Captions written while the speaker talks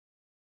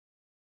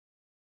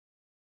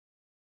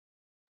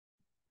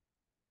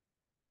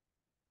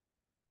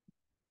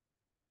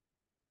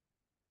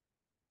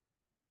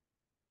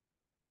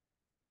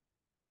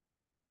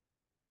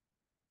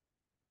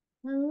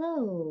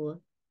Hello.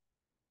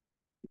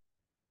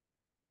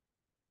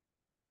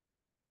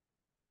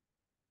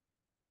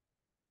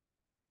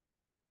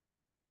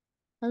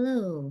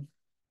 Hello.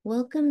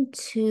 Welcome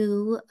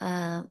to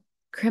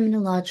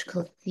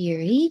Criminological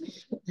Theory.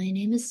 My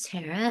name is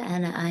Tara,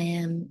 and I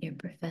am your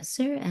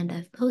professor, and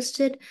I've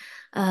posted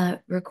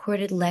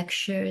recorded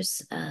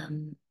lectures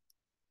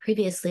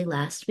previously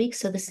last week.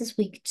 So this is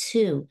week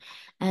 2,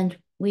 and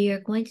we are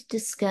going to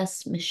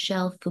discuss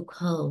Michel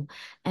Foucault.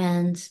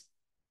 And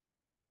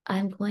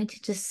I'm going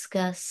to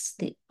discuss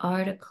the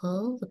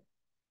article, the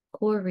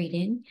core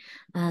reading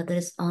that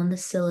is on the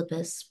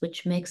syllabus,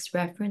 which makes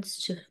reference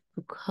to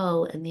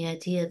Foucault and the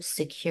idea of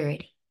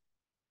security.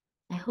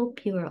 I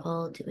hope you are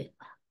all doing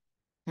well,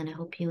 and I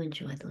hope you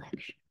enjoy the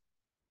lecture.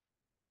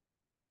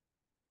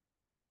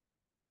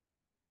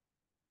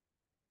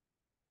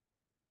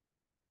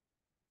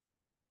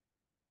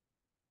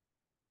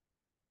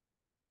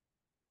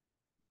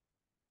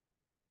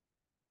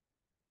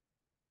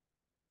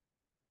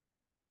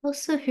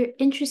 Also, if you're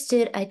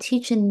interested, I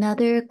teach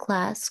another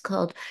class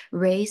called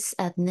Race,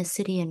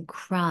 Ethnicity, and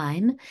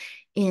Crime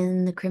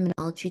in the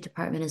Criminology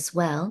department as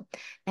well.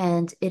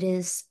 And it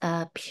is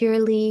a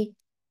purely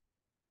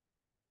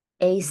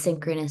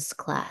asynchronous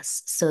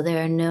class. So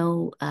there are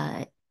no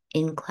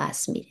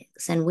in-class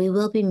meetings. And we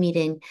will be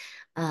meeting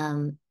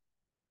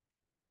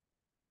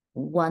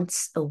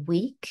once a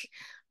week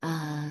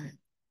uh,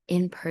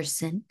 in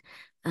person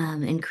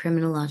in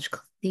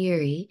criminological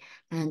theory.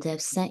 And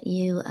I've sent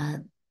you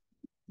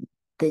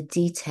the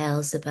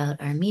details about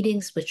our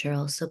meetings, which are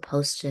also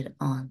posted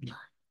online.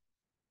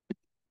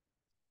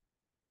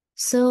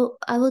 So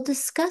I will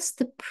discuss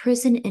the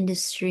prison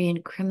industry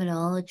and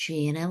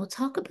criminology, and I will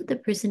talk about the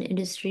prison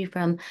industry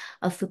from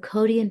a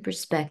Foucauldian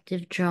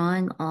perspective,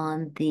 drawing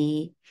on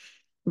the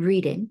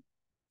reading.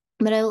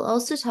 But I will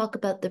also talk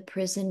about the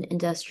prison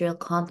industrial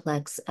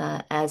complex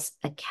as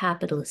a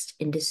capitalist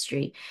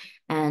industry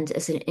and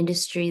as an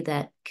industry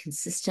that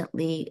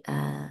consistently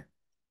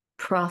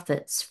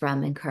profits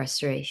from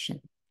incarceration.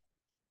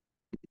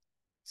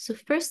 So,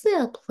 firstly,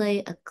 I'll play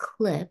a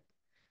clip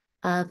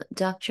of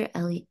Dr.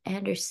 Ellie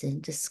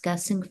Anderson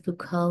discussing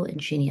Foucault and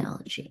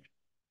genealogy.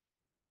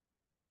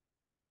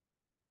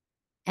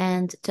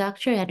 And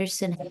Dr.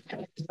 Anderson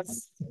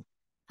has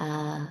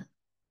a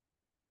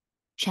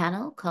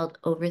channel called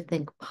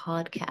Overthink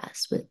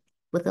Podcast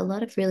with a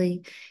lot of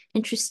really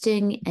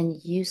interesting and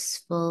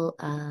useful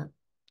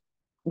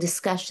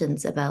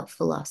discussions about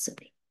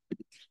philosophy.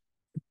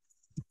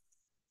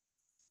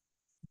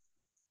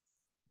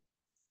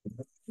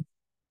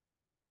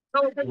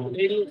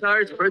 Canadian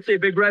Tire's birthday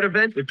big red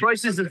event with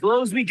prices as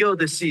low as we go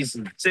this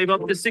season. Save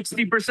up to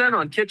 60%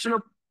 on kitchen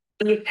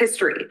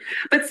history.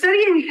 But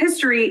studying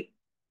history,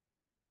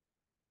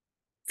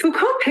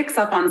 Foucault picks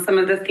up on some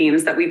of the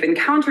themes that we've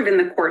encountered in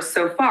the course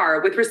so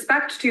far with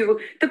respect to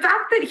the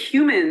fact that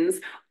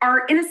humans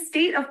are in a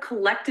state of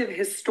collective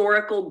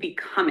historical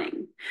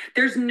becoming.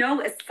 There's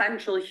no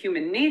essential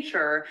human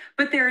nature,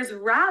 but there is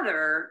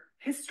rather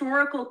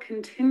historical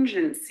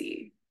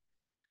contingency,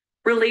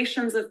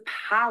 relations of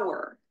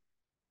power,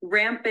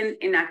 rampant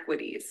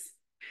inequities.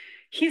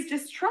 He's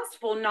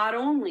distrustful not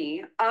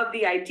only of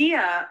the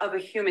idea of a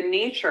human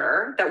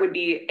nature that would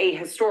be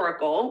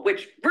ahistorical,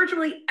 which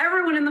virtually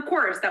everyone in the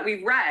course that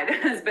we've read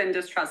has been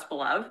distrustful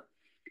of,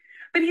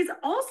 but he's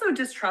also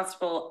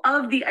distrustful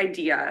of the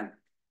idea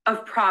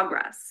of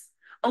progress,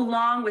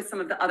 along with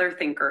some of the other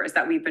thinkers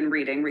that we've been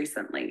reading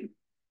recently.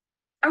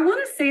 I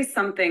want to say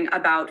something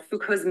about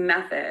Foucault's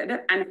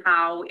method and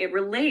how it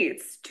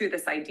relates to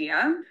this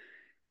idea.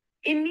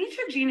 In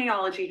Nietzsche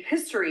genealogy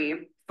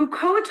history,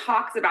 Foucault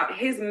talks about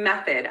his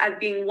method as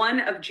being one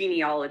of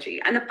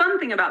genealogy. And the fun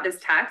thing about this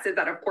text is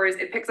that, of course,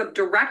 it picks up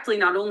directly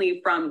not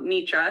only from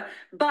Nietzsche,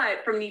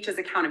 but from Nietzsche's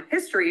account of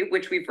history,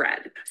 which we've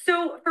read.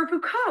 So for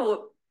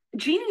Foucault,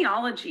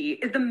 genealogy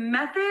is the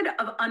method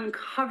of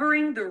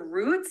uncovering the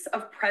roots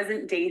of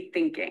present day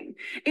thinking.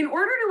 In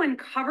order to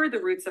uncover the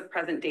roots of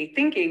present day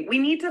thinking, we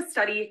need to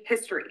study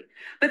history.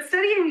 But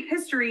studying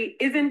history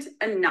isn't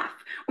enough.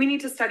 We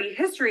need to study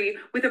history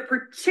with a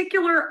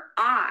particular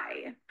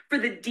eye for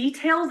the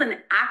details and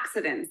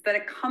accidents that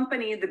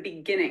accompany the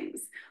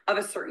beginnings of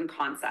a certain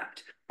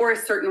concept or a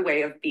certain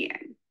way of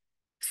being.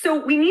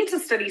 So we need to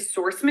study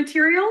source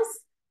materials,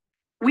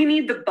 we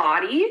need the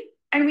body,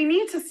 and we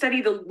need to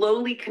study the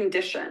lowly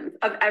conditions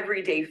of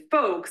everyday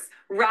folks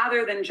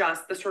rather than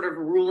just the sort of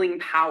ruling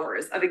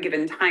powers of a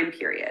given time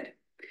period.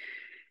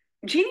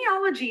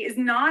 Genealogy is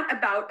not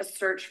about a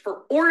search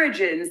for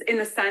origins in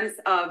the sense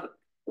of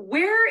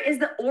where is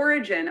the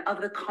origin of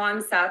the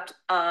concept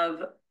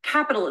of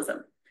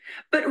capitalism,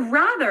 but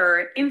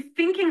rather in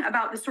thinking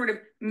about the sort of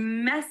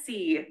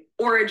messy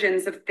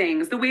origins of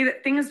things, the way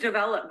that things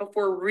develop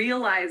before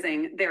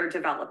realizing they're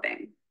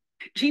developing.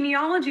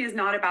 Genealogy is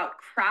not about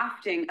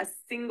crafting a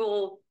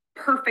single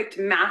perfect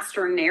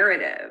master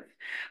narrative,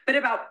 but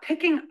about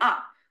picking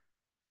up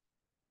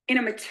in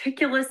a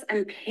meticulous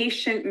and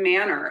patient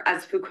manner,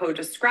 as Foucault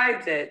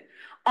describes it,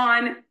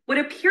 on what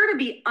appear to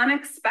be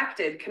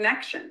unexpected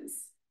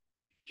connections.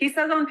 He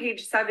says on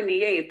page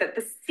 78 that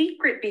the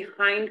secret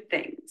behind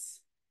things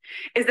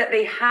is that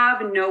they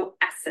have no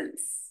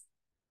essence.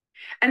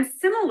 And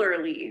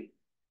similarly,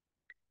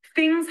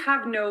 things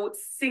have no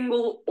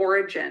single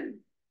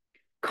origin.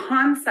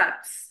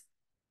 Concepts,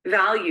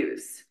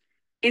 values,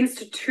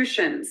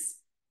 institutions,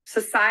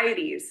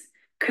 societies,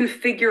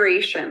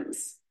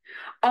 configurations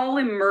all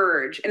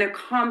emerge in a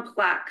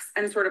complex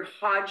and sort of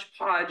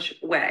hodgepodge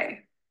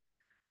way.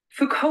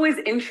 Foucault is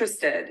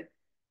interested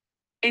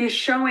in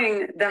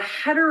showing the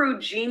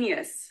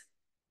heterogeneous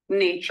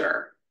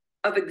nature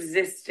of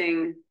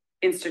existing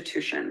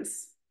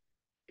institutions,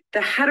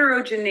 the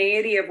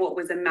heterogeneity of what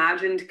was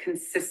imagined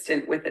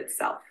consistent with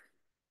itself,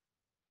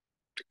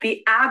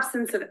 the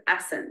absence of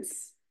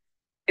essence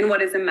in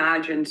what is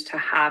imagined to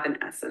have an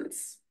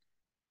essence.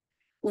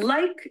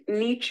 Like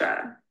Nietzsche,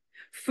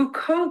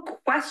 Foucault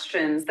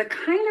questions the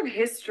kind of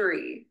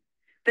history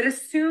that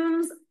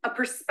assumes a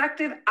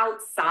perspective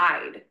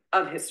outside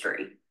of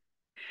history.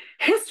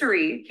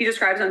 History, he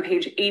describes on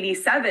page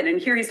 87, and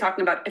here he's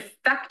talking about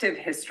effective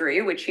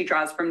history, which he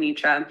draws from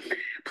Nietzsche,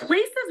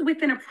 places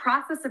within a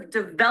process of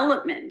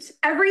development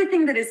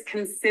everything that is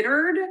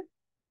considered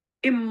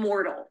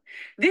immortal.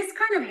 This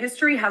kind of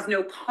history has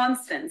no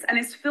constants and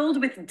is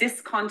filled with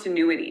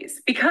discontinuities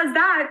because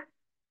that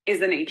is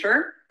the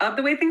nature of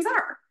the way things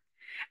are.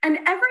 And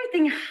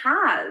everything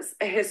has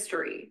a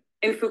history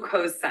in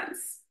Foucault's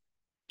sense,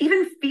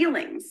 even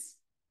feelings,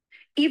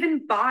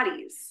 even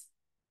bodies.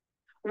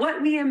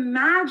 What we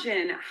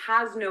imagine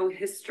has no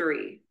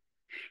history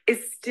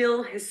is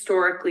still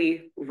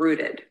historically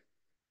rooted.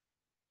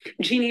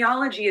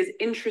 Genealogy is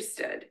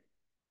interested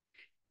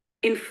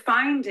in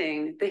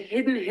finding the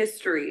hidden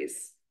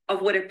histories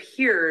of what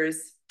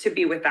appears to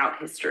be without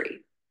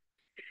history.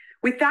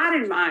 With that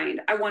in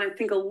mind, I want to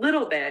think a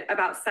little bit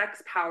about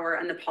sex, power,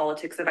 and the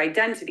politics of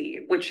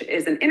identity, which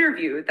is an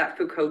interview that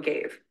Foucault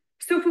gave.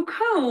 So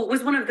Foucault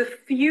was one of the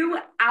few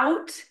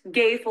out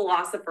gay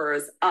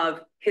philosophers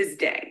of his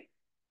day.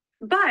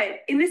 But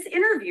in this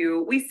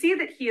interview, we see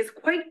that he is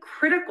quite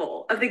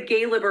critical of the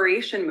gay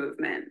liberation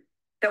movement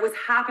that was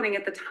happening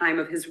at the time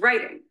of his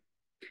writing.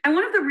 And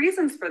one of the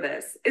reasons for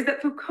this is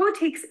that Foucault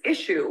takes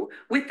issue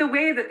with the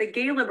way that the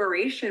gay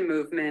liberation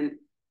movement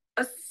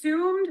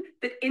assumed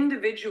that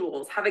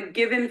individuals have a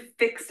given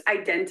fixed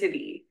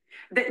identity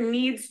that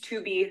needs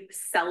to be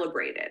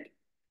celebrated.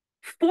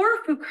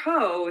 For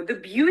Foucault, the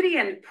beauty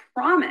and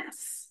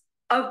promise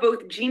of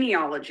both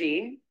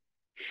genealogy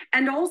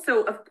and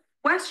also of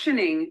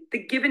questioning the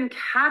given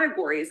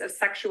categories of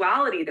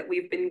sexuality that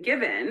we've been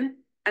given,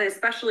 and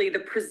especially the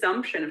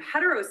presumption of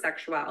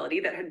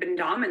heterosexuality that had been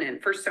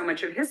dominant for so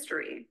much of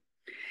history,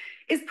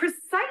 is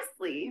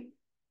precisely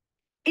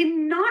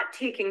in not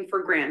taking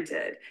for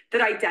granted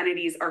that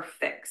identities are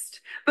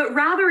fixed, but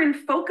rather in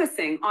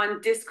focusing on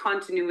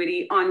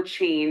discontinuity, on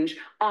change,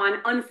 on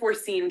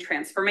unforeseen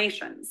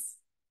transformations.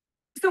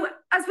 So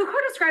as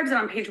Foucault describes it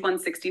on page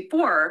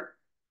 164,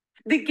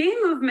 the gay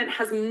movement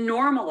has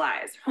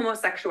normalized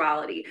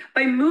homosexuality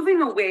by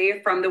moving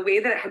away from the way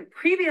that it had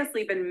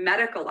previously been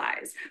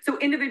medicalized. So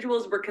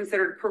individuals were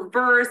considered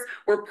perverse,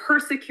 were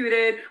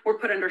persecuted, were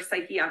put under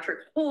psychiatric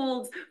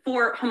holds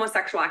for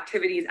homosexual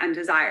activities and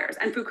desires.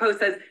 And Foucault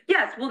says,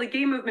 yes, well, the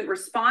gay movement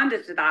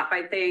responded to that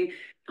by saying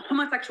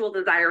homosexual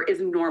desire is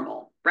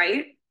normal,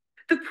 right?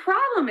 The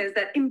problem is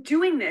that in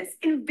doing this,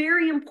 in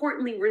very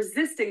importantly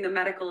resisting the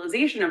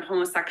medicalization of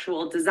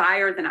homosexual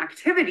desires and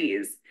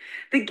activities,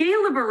 the gay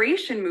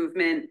liberation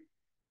movement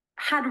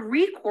had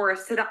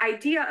recourse to the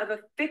idea of a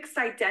fixed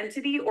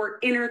identity or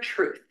inner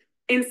truth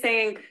in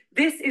saying,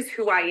 this is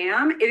who I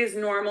am, it is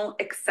normal,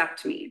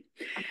 accept me.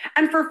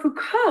 And for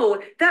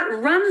Foucault, that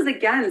runs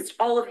against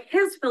all of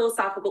his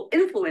philosophical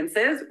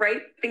influences,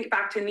 right? Think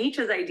back to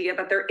Nietzsche's idea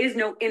that there is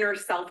no inner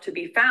self to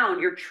be found.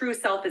 Your true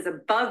self is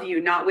above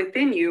you, not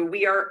within you.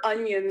 We are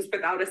onions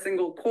without a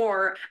single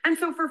core. And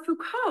so for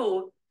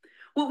Foucault,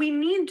 what we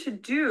need to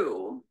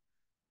do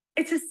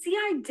is to see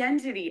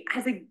identity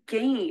as a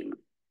game.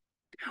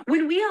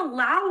 When we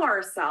allow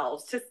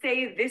ourselves to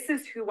say, this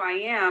is who I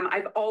am,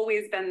 I've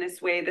always been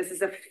this way, this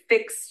is a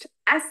fixed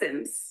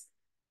essence,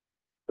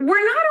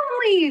 we're not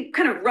only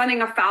kind of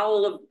running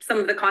afoul of some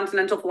of the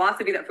continental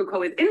philosophy that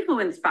Foucault is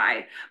influenced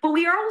by, but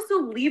we are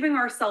also leaving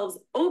ourselves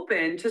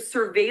open to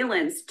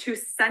surveillance, to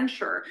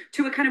censure,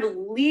 to a kind of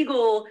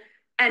legal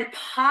and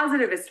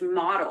positivist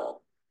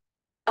model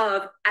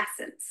of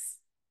essence.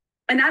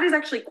 And that is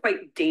actually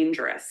quite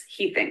dangerous,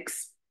 he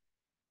thinks.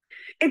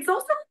 It's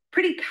also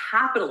pretty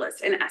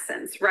capitalist in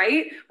essence,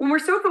 right? When we're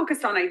so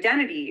focused on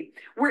identity,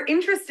 we're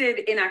interested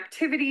in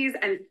activities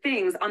and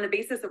things on the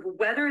basis of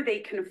whether they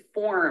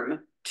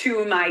conform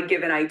to my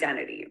given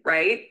identity,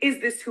 right?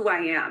 Is this who I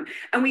am?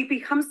 And we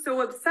become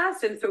so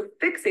obsessed and so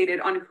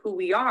fixated on who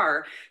we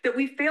are that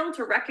we fail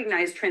to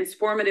recognize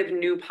transformative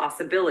new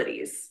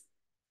possibilities.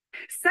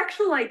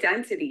 Sexual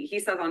identity, he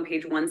says on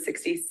page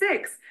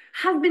 166,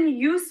 has been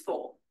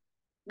useful,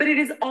 but it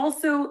is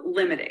also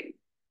limiting.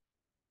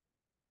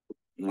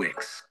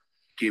 Wix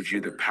gives you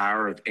the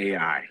power of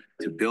AI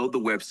to build the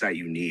website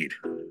you need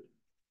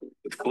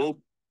with full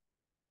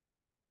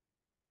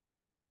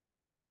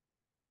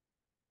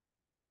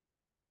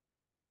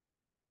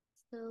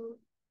So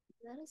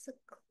that is a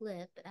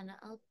clip, and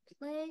I'll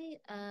play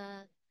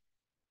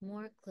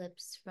more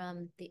clips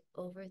from the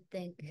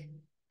Overthink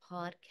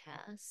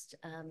podcast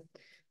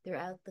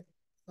throughout the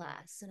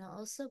class. And I'll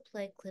also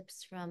play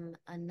clips from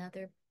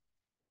another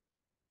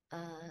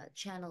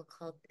channel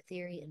called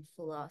Theory and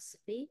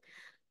Philosophy.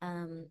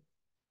 Um,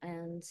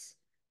 and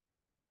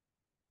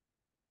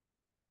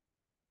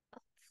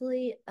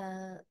hopefully,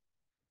 the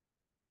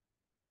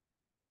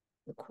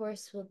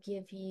course will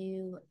give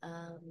you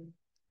a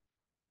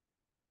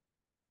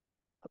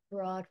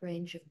broad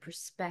range of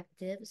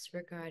perspectives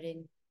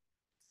regarding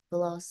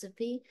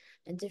philosophy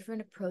and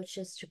different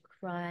approaches to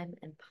crime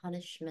and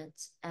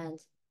punishment and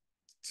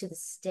to the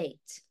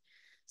state.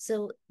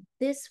 So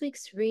this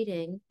week's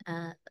reading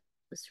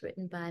was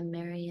written by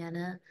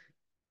Mariana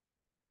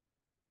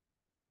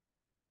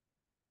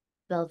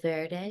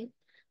Valverde,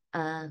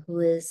 who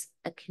is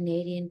a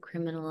Canadian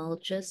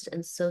criminologist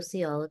and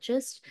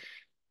sociologist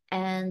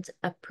and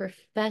a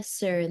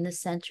professor in the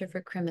Center for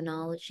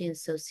Criminology and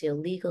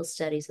Socio-Legal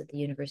Studies at the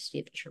University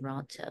of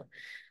Toronto.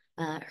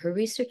 Her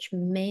research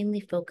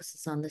mainly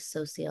focuses on the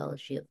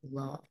sociology of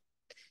law.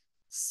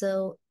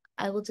 So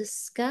I will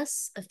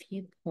discuss a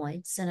few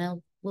points and I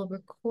will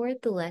record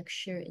the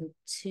lecture in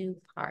two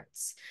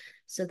parts.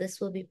 So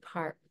this will be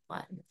part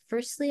one.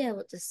 Firstly, I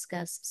will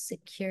discuss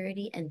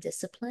security and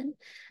discipline.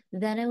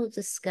 Then I will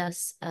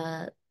discuss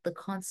the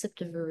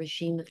concept of a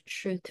regime of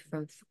truth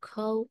from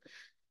Foucault.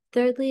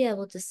 Thirdly, I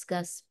will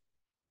discuss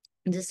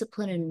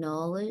discipline and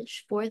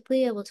knowledge.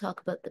 Fourthly, I will talk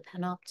about the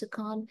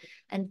panopticon.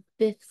 And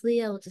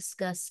fifthly, I will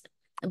discuss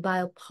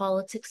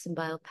biopolitics and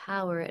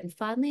biopower. And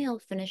finally, I'll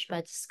finish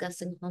by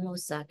discussing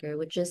homosacer,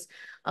 which is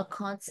a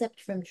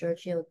concept from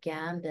Giorgio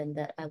Agamben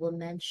that I will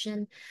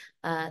mention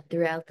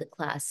throughout the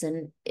class.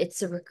 And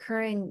it's a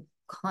recurring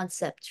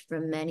concept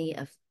from many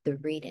of the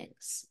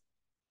readings.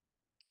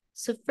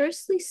 So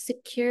firstly,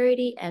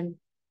 security and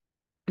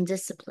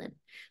discipline.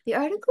 The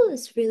article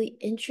is really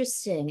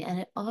interesting and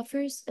it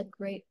offers a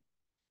great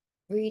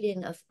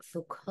reading of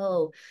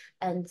Foucault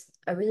and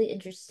a really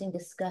interesting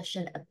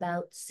discussion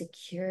about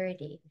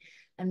security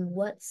and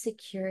what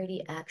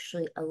security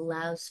actually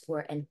allows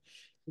for and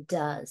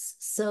does.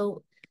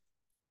 So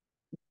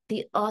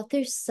the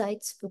author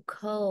cites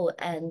Foucault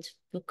and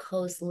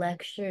Foucault's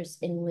lectures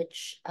in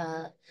which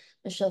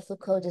Michel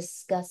Foucault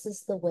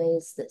discusses the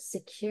ways that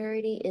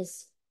security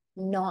is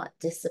not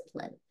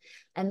discipline.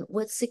 And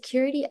what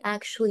security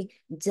actually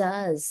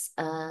does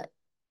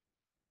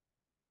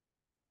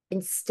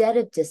instead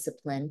of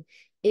discipline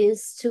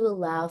is to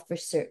allow for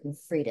certain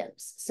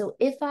freedoms. So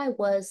if I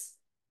was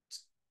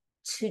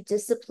to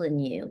discipline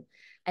you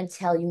and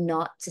tell you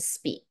not to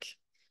speak,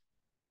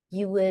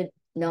 you would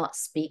not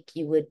speak,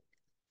 you would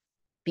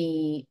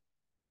be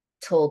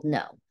told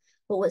no.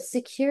 But what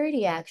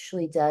security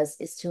actually does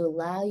is to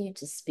allow you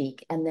to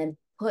speak and then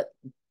put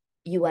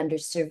you under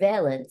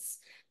surveillance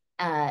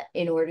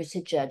in order to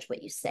judge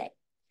what you say.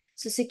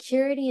 So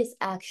security is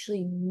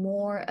actually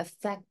more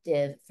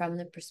effective from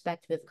the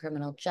perspective of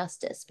criminal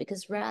justice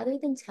because rather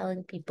than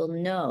telling people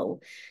no,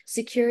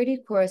 security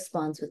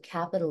corresponds with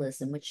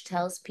capitalism, which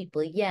tells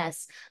people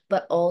yes,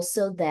 but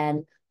also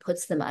then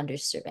puts them under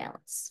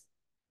surveillance.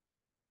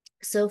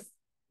 So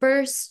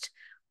first,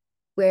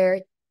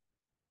 where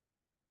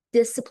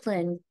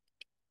discipline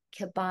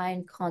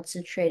combined,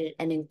 concentrated,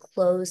 and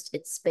enclosed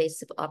its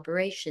space of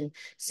operation,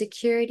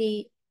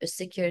 security,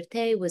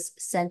 sécurité was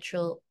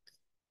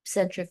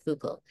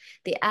centrifugal.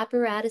 The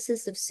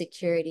apparatuses of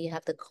security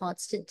have the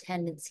constant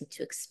tendency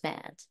to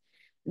expand.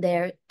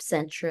 They're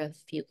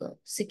centrifugal.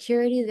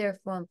 Security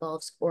therefore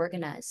involves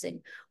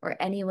organizing, or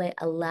anyway,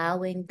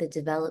 allowing the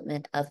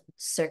development of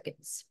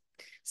circuits.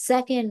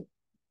 Second,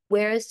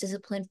 whereas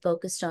discipline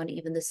focused on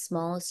even the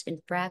smallest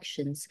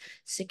infractions,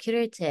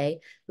 sécurité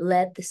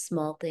let the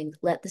small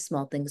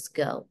things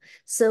go.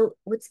 So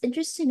what's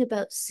interesting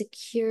about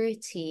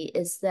security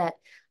is that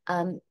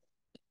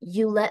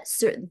you let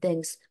certain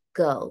things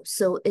go.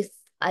 So if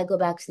I go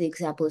back to the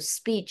example of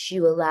speech,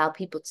 you allow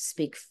people to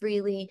speak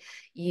freely,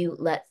 you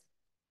let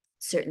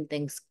certain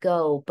things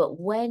go. But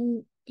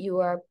when you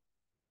are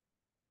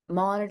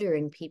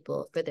monitoring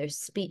people for their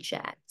speech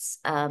acts,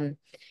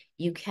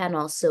 you can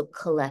also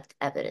collect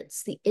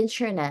evidence. The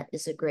internet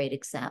is a great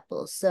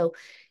example. So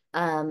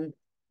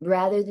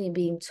rather than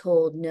being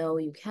told, no,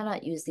 you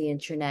cannot use the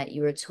internet,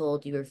 you are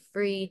told you are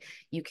free,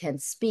 you can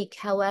speak.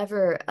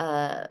 However,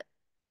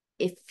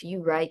 if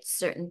you write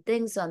certain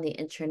things on the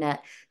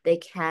internet, they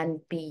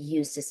can be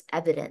used as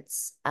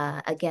evidence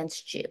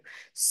against you.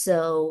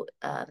 So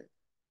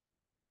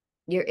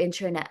your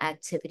internet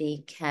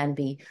activity can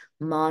be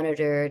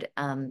monitored.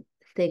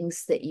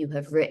 Things that you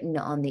have written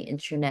on the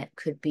internet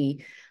could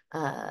be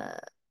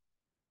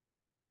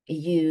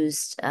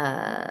used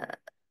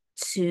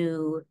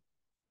to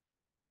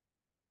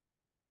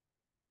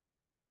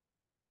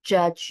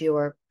judge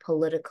your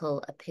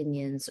political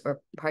opinions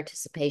or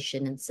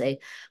participation in, say,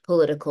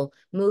 political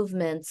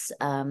movements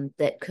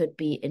that could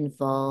be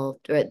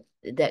involved or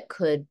that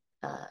could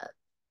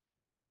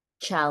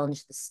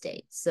challenge the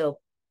state. So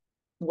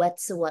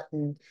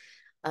Wet'suwet'en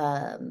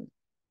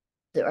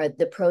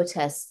the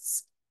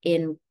protests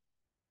in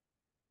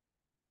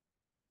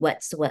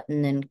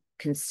Wet'suwet'en and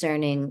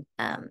concerning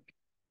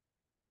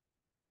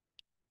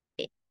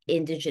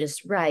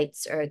Indigenous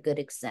rights are a good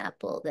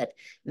example that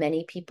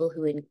many people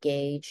who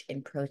engage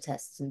in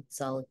protests and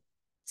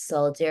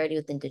solidarity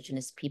with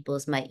Indigenous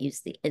peoples might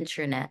use the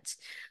internet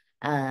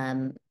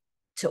um,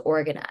 to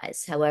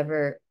organize.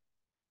 However,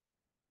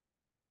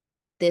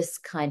 this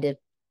kind of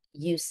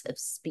use of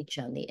speech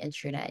on the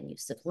internet and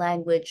use of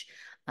language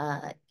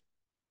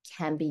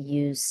can be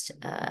used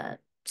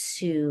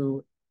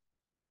to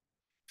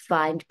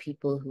find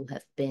people who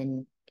have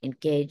been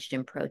engaged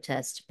in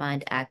protest,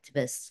 find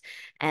activists,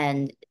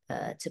 and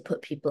to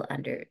put people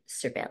under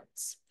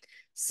surveillance.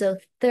 So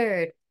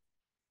third,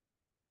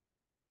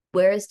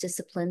 whereas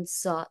discipline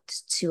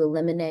sought to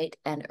eliminate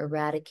and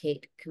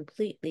eradicate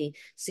completely,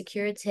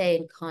 Sécurité,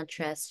 in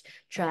contrast,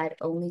 tried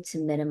only to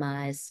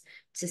minimize,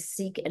 to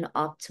seek an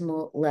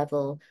optimal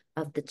level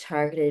of the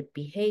targeted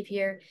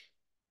behavior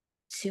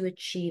to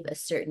achieve a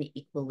certain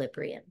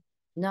equilibrium,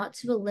 not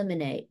to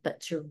eliminate,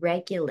 but to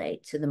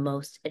regulate to the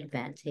most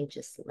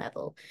advantageous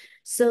level.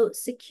 So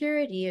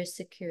security or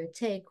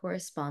sécurité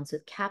corresponds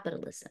with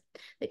capitalism.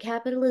 The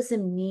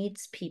capitalism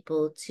needs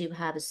people to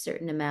have a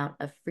certain amount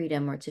of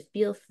freedom or to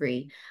feel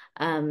free.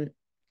 In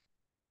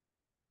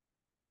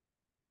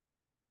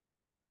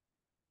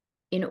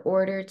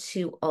order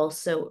to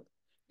also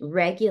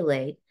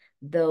regulate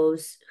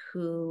those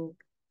who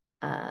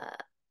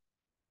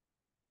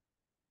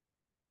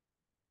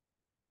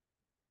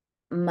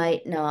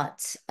might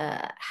not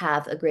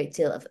have a great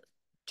deal of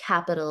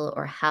capital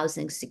or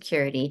housing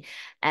security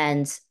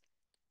and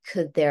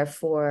could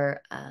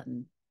therefore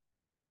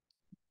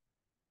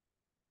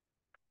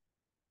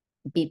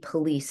be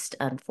policed,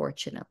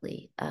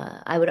 unfortunately.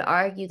 I would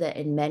argue that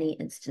in many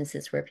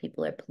instances where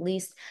people are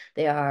policed,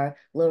 they are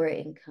lower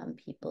income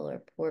people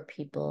or poor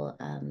people.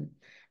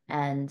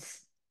 And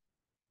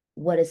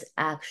what is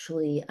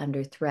actually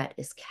under threat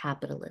is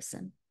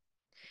capitalism.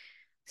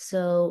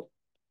 So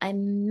I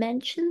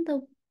mentioned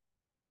the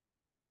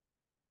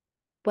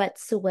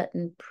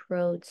Wet'suwet'en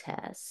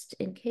protest.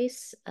 In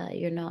case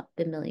you're not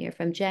familiar,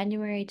 from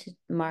January to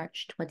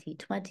March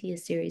 2020, a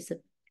series of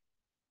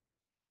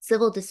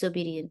civil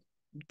disobedience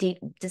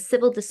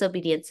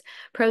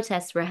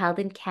protests were held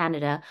in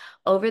Canada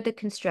over the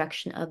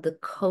construction of the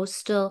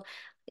Coastal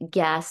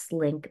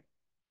GasLink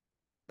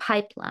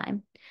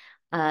pipeline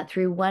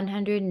through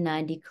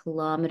 190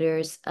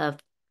 kilometers of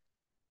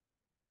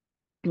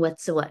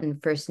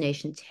Wet'suwet'en First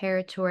Nation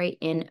territory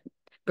in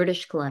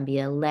British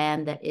Columbia,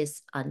 land that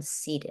is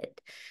unceded.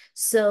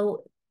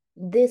 So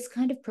this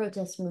kind of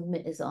protest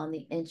movement is on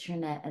the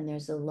internet and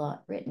there's a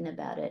lot written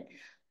about it.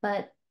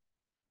 But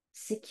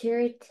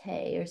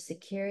sécurité or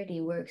security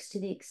works to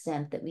the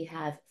extent that we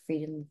have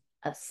freedom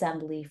of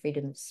assembly,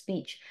 freedom of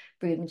speech,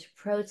 freedom to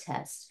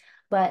protest.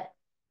 But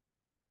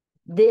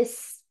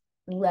this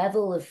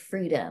level of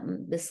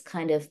freedom, this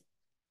kind of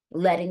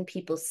letting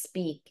people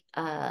speak,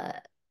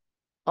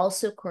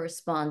 also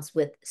corresponds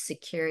with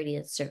security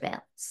and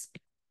surveillance.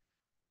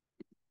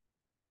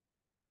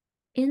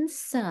 In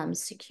sum,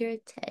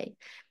 sécurité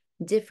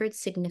differed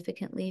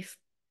significantly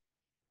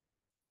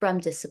from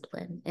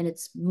discipline in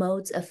its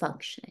modes of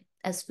functioning.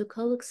 As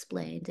Foucault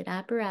explained, an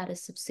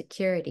apparatus of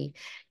security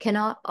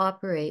cannot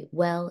operate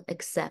well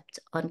except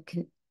on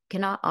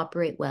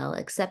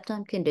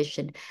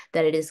condition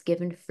that it is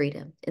given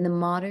freedom in the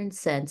modern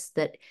sense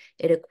that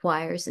it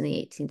acquires in the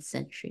 18th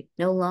century.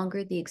 No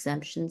longer the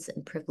exemptions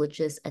and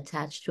privileges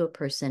attached to a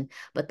person,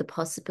 but the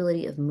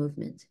possibility of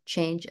movement,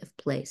 change of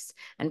place,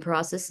 and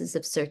processes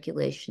of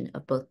circulation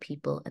of both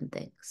people and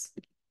things.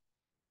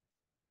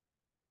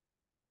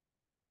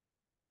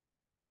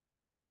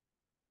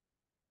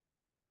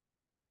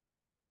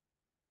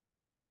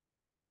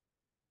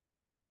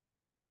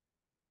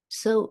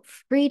 So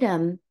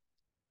freedom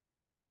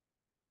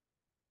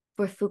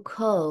for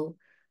Foucault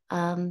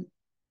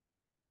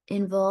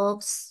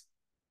involves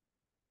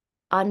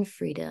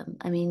unfreedom.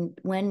 I mean,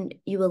 when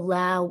you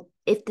allow,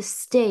 if the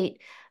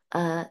state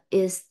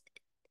is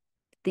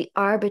the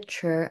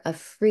arbiter of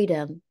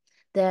freedom,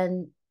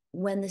 then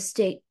when the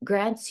state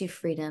grants you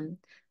freedom,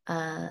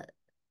 the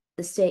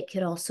state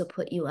can also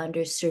put you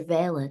under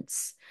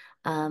surveillance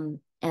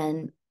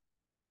and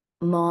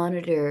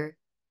monitor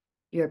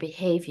your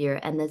behavior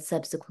and then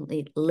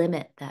subsequently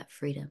limit that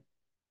freedom.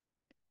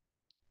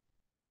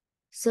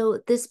 So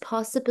this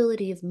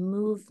possibility of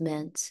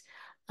movement,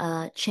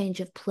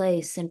 change of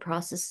place, and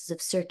processes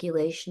of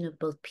circulation of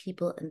both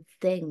people and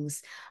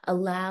things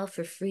allow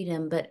for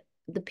freedom, but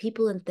the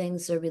people and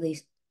things are really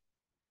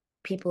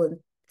people and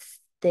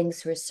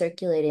things who are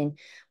circulating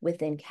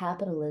within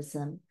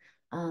capitalism.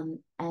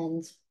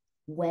 And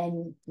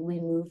when we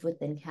move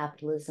within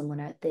capitalism, when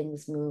our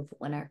things move,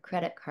 when our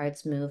credit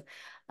cards move,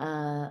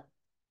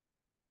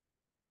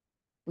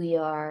 we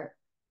are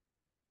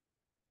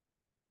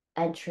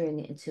entering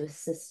into a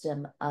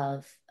system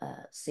of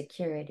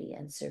security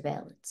and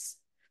surveillance.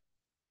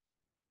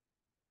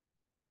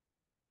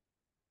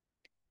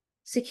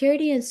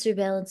 Security and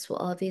surveillance will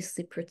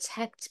obviously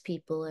protect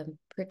people and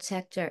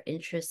protect our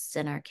interests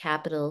and our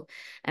capital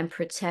and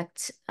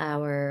protect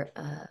our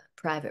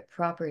private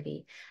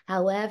property.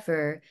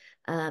 However,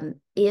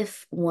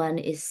 if one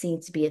is seen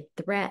to be a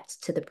threat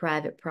to the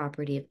private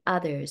property of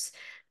others,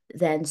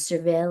 then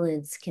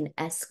surveillance can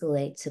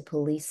escalate to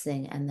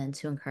policing and then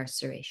to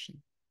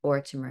incarceration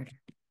or to murder.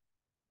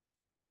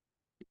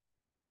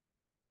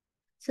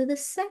 So the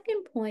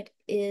second point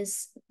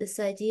is this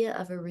idea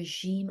of a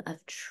regime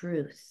of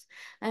truth.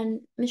 And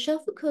Michel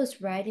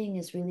Foucault's writing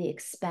is really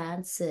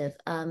expansive.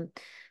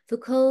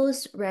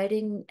 Foucault's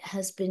writing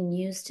has been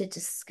used to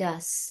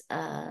discuss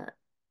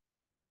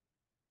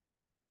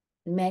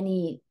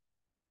many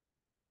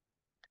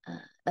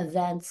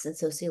events and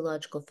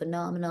sociological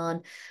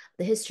phenomenon.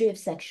 The history of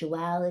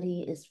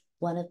sexuality is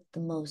one of the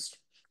most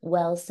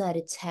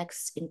well-cited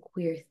texts in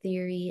queer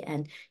theory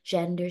and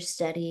gender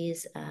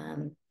studies.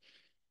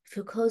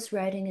 Foucault's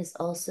writing has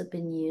also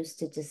been used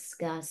to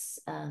discuss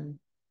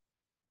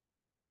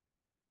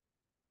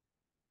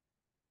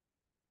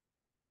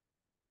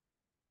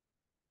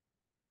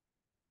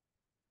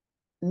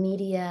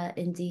media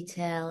in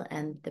detail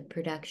and the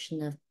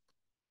production of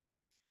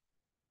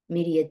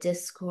media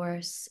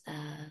discourse.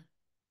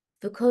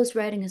 Foucault's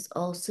writing has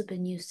also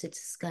been used to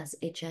discuss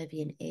HIV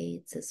and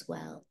AIDS as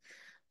well.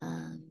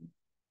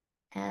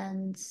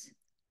 And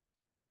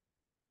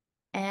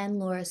Anne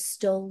Laura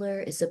Stoller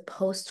is a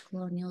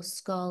post-colonial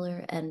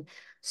scholar, and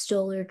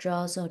Stoller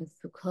draws on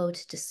Foucault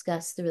to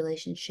discuss the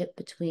relationship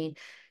between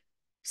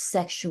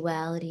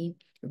sexuality,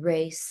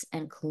 race,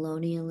 and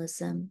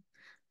colonialism.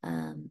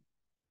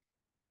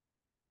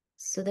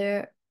 So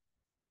there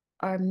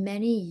are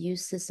many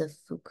uses of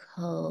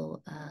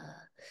Foucault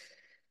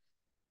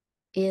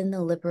in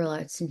the liberal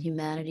arts and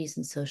humanities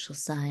and social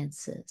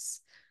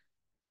sciences.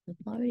 We've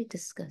already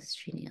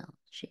discussed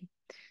genealogy.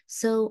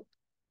 So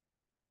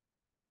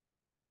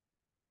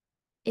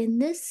in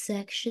this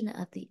section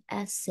of the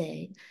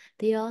essay,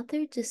 the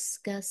author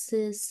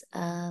discusses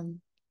the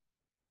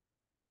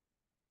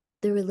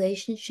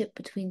relationship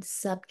between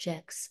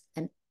subjects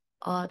and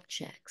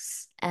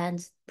objects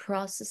and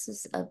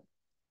processes of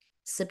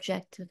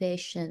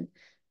subjectivization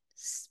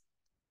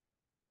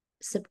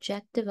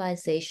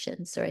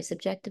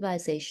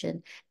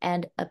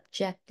and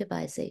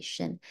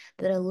objectivization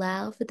that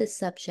allow for the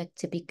subject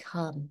to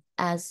become,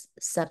 as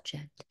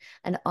subject,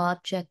 an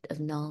object of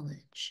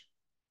knowledge.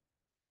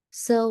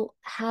 So,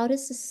 how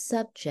does a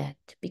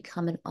subject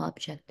become an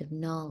object of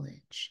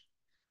knowledge?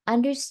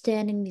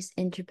 Understanding these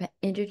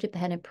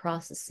interdependent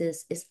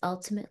processes is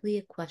ultimately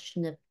a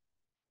question of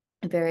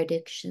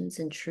veredictions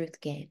and truth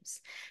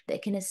games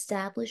that can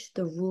establish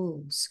the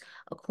rules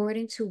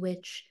according to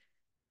which,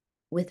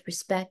 with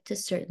respect to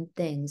certain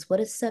things,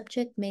 what a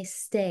subject may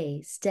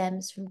say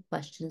stems from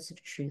questions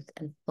of truth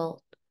and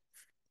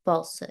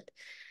falsehood.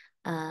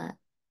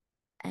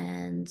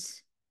 And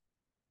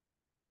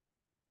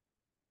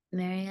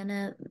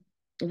Mariana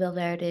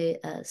Valverde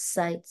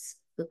cites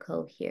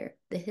Foucault here.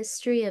 The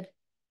history of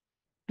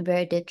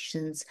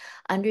veredictions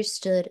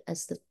understood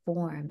as the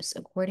forms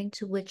according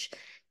to which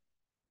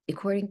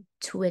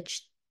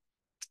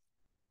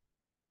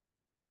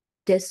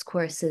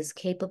discourses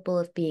capable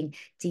of being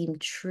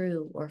deemed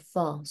true or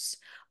false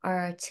are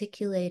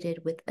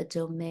articulated with a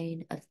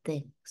domain of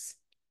things.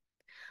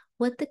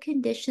 What the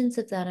conditions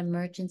of that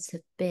emergence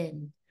have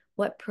been,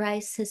 what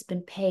price has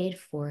been paid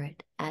for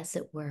it, as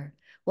it were,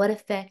 what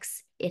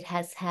effects it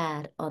has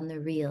had on the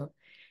real,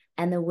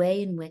 and the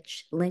way in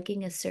which,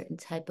 linking a certain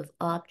type of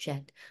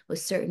object with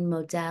certain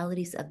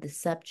modalities of the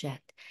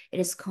subject, it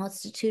is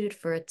constituted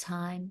for a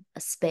time, a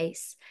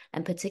space,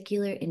 and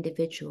particular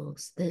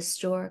individuals, the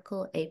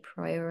historical a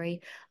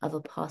priori of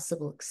a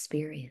possible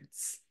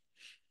experience.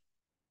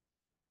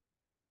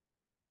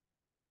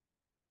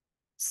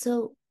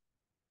 So,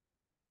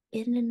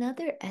 in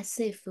another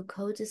essay,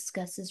 Foucault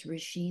discusses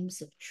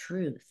regimes of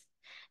truth.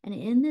 And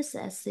in this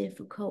essay,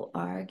 Foucault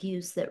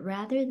argues that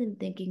rather than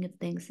thinking of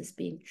things as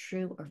being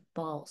true or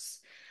false,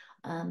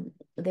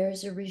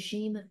 there's a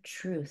regime of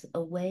truth,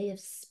 a way of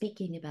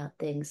speaking about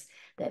things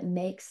that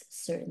makes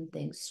certain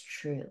things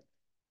true.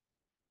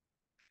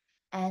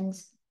 And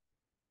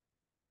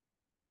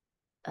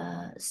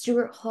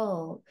Stuart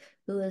Hall,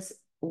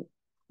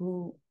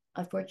 who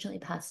unfortunately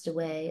passed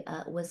away,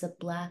 was a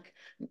Black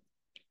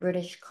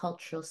British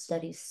cultural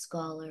studies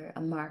scholar,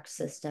 a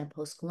Marxist and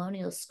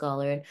post-colonial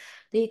scholar. And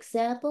the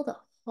example that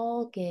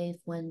Hall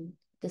gave when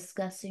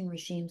discussing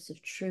regimes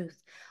of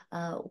truth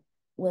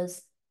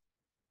was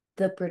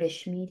the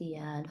British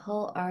media. And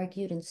Hall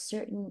argued in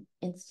certain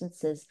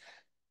instances,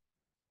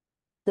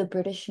 the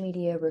British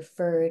media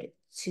referred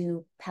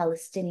to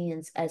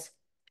Palestinians as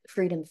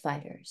freedom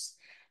fighters.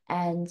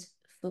 And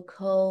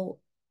Hall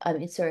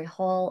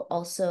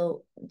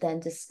also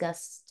then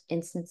discussed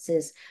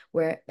instances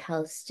where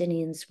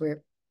Palestinians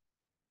were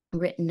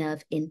written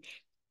of in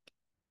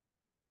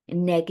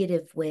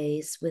negative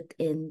ways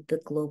within the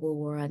global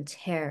war on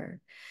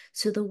terror.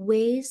 So the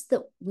ways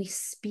that we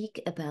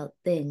speak about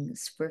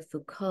things for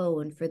Foucault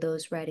and for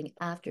those writing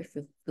after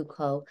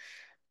Foucault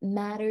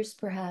matters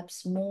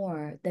perhaps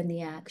more than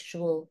the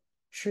actual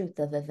truth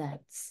of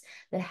events,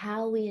 that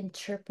how we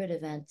interpret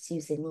events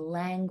using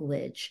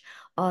language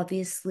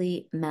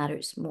obviously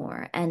matters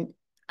more. And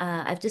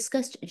I've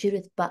discussed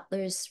Judith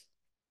Butler's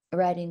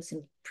writings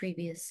in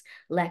previous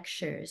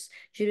lectures.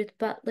 Judith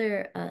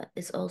Butler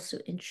is also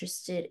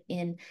interested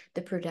in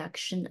the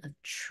production of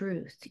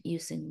truth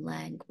using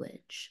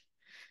language.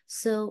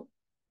 So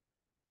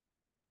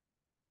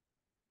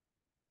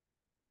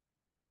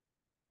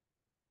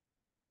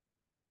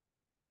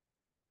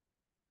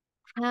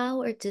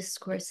how are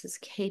discourses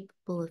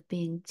capable of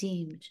being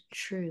deemed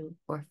true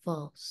or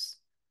false?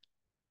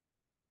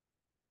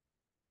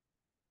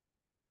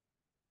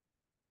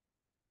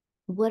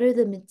 What are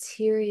the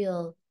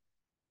material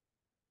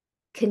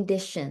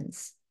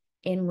conditions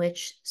in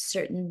which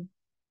certain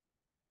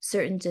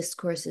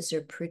discourses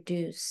are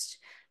produced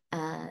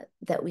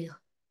that we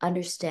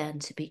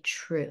understand to be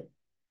true?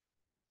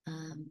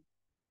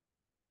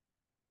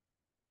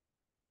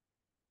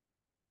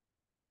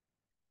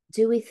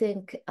 Do we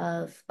think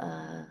of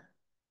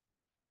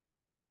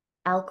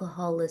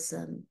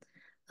alcoholism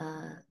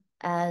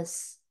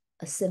as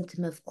a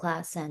symptom of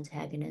class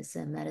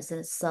antagonism, that is an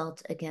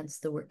assault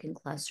against the working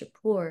class or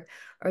poor,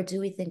 or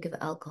do we think of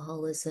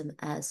alcoholism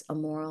as a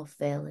moral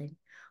failing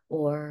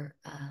or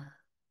a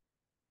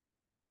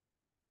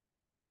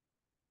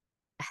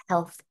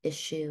health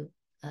issue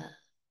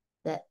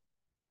that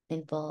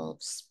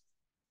involves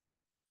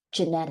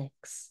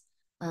genetics?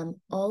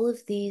 All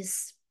of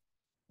these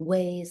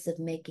ways of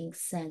making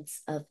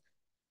sense of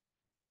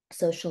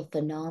social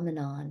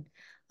phenomenon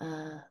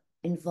uh,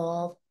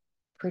 involve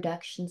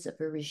productions of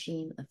a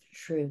regime of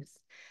truth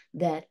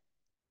that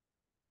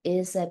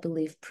is, I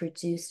believe,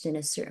 produced in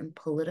a certain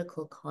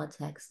political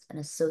context and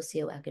a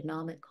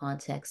socioeconomic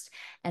context,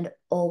 and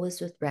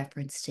always with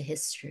reference to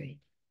history.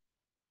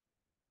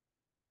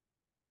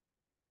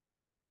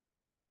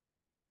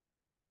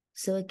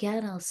 So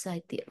again, I'll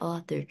cite the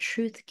author,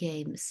 truth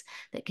games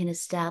that can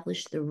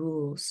establish the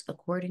rules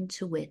according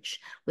to which,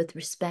 with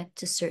respect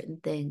to certain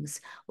things,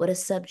 what a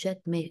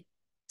subject may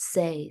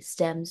say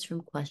stems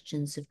from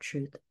questions of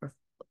truth or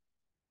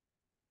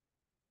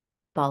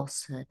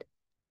falsehood.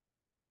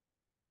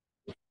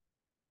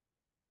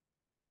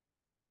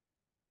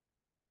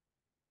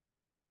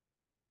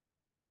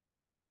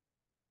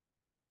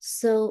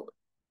 So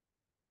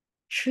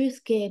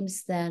truth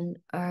games then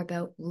are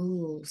about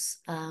rules,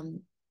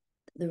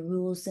 the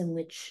rules in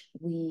which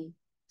we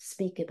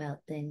speak about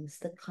things,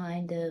 the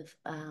kind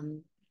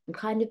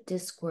of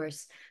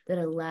discourse that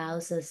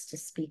allows us to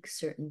speak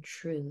certain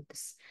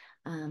truths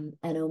and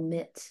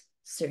omit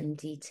certain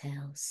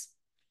details.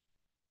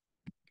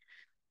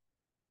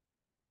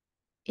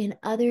 In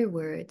other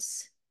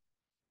words,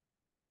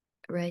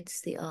 writes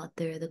the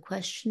author, the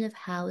question of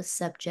how a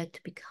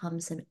subject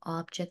becomes an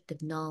object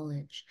of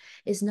knowledge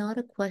is not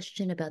a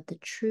question about the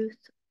truth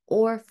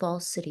or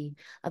falsity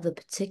of a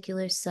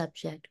particular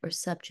subject or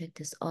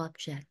subject as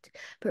object,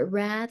 but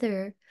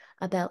rather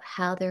about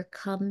how there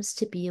comes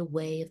to be a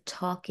way of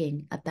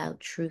talking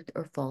about truth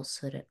or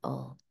falsehood at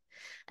all.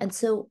 And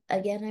so,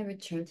 again, I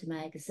return to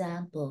my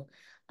example.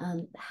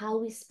 How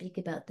we speak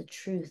about the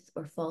truth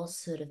or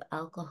falsehood of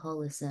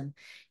alcoholism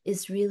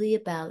is really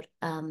about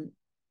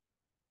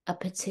a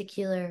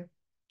particular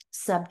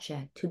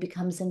subject who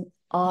becomes an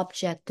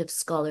object of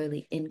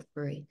scholarly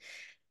inquiry.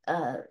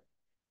 Uh,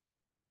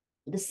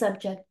 the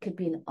subject could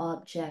be an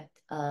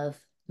object of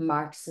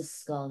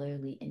Marxist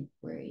scholarly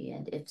inquiry.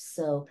 And if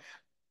so,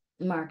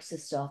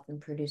 Marxists often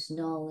produce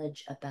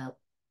knowledge about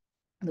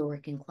the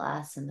working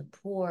class and the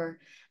poor,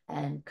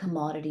 and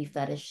commodity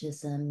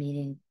fetishism,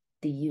 meaning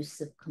the use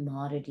of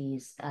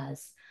commodities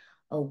as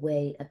a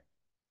way of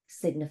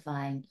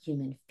signifying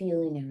human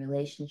feeling and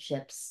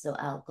relationships. So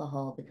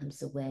alcohol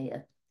becomes a way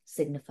of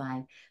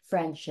signifying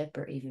friendship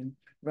or even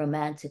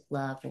romantic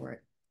love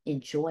or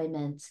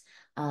enjoyment.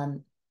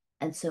 Um,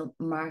 and so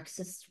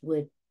Marxists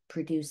would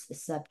produce the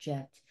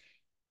subject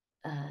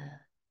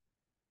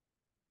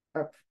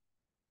or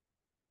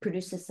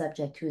produce a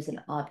subject who is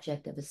an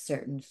object of a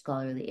certain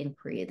scholarly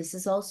inquiry. This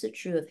is also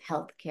true of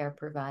healthcare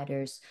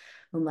providers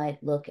who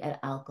might look at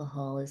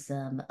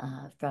alcoholism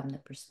from the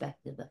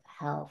perspective of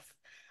health.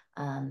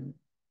 And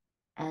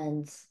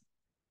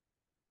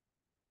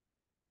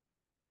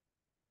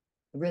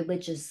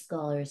religious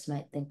scholars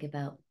might think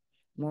about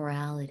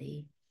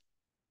morality.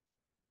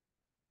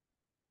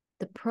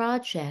 The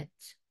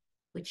project,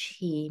 which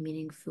he,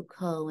 meaning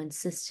Foucault,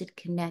 insisted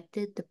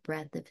connected the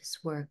breadth of his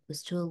work,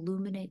 was to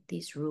illuminate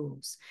these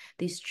rules,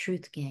 these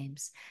truth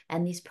games,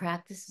 and these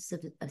practices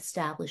of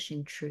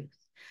establishing truth.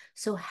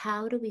 So,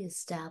 how do we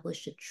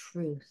establish a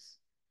truth?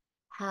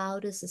 How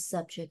does a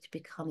subject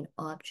become an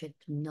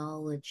object of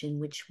knowledge in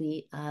which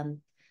we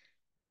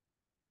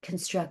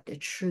construct a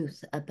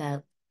truth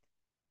about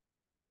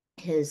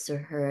his or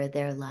her,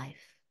 their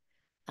life?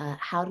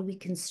 How do we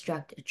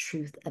construct a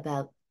truth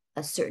about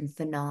a certain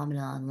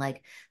phenomenon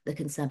like the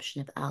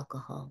consumption of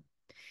alcohol?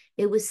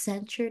 It was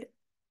centered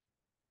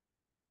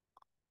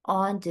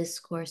on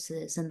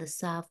discourses and the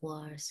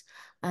savoirs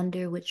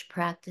under which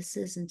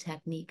practices and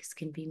techniques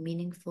can be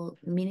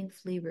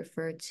meaningfully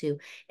referred to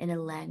in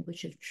a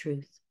language of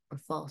truth or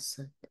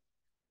falsehood.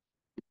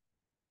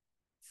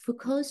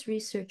 Foucault's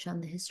research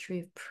on the history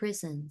of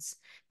prisons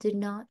did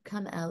not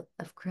come out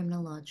of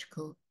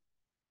criminological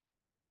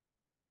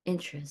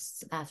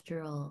interests,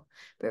 after all,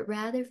 but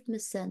rather from a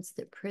sense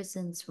that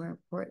prisons were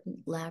important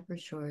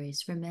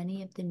laboratories for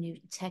many of the new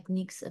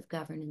techniques of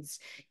governance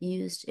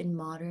used in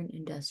modern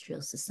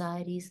industrial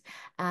societies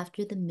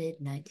after the mid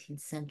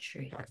 19th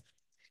century.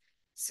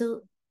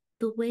 So,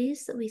 the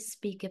ways that we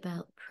speak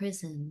about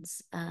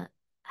prisons,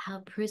 how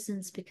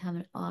prisons become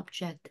an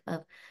object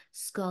of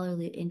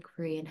scholarly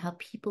inquiry, and how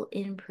people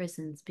in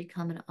prisons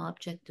become an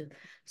object of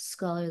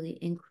scholarly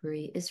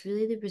inquiry, is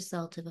really the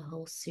result of a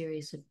whole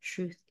series of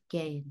truth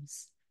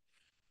games.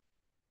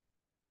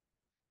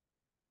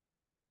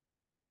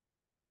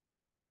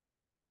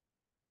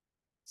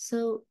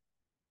 So,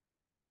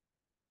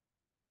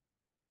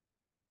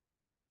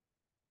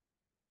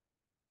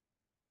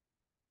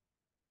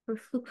 for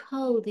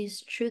Foucault,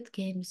 these truth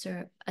games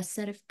are a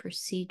set of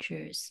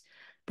procedures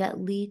that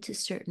lead to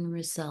certain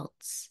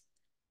results,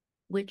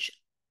 which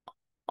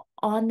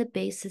on the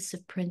basis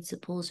of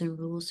principles and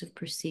rules of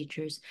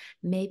procedures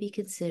may be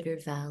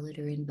considered valid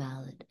or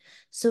invalid.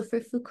 So for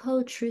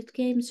Foucault, truth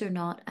games are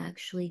not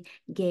actually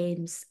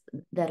games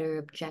that are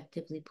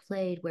objectively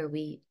played where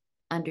we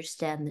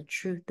understand the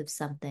truth of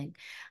something.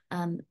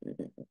 Um,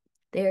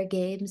 they are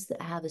games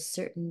that have a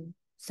certain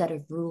set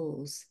of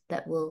rules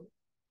that will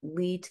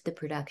lead to the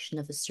production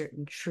of a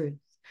certain truth.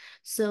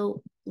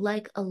 So,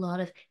 like a lot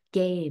of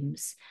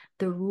games,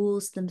 the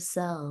rules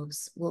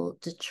themselves will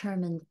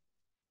determine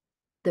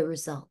the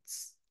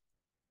results.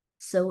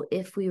 So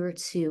if we were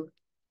to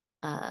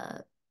uh,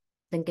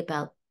 think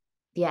about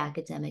the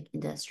academic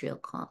industrial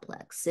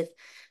complex, if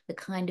the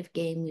kind of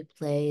game we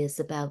play is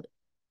about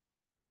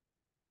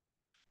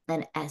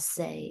an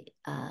essay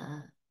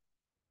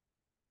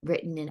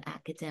written in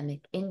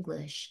academic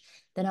English,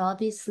 then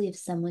obviously if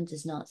someone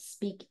does not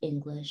speak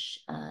English,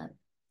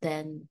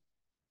 then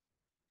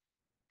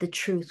the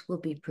truth will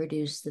be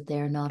produced that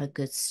they're not a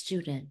good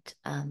student.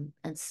 And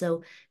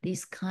so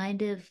these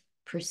kind of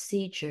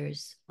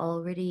procedures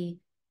already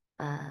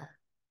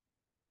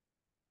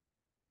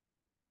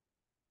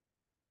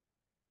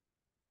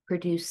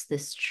produce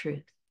this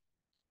truth.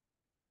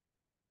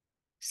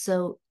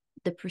 So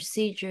the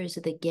procedures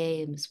of the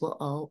games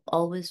will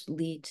always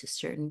lead to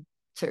certain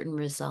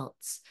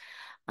results.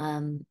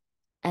 Um,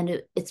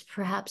 and it's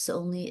perhaps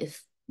only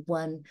if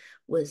one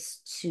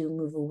was to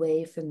move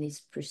away from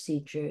these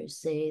procedures,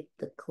 say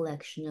the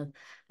collection of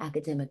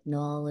academic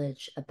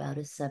knowledge about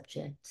a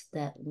subject,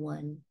 that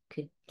one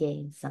could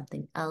gain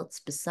something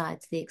else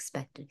besides the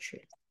expected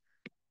truth.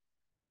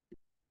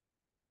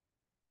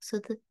 So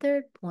the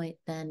third point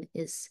then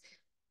is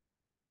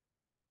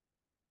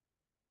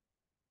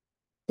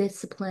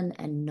discipline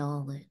and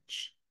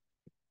knowledge.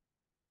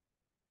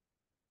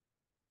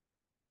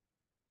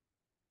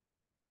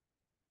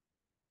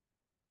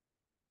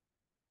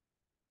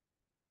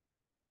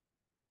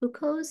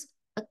 Foucault's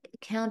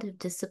account of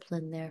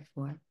discipline,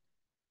 therefore,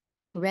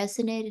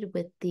 resonated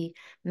with the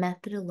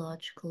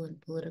methodological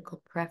and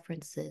political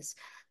preferences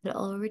that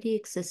already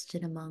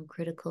existed among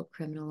critical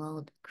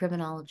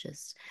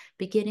criminologists,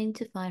 beginning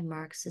to find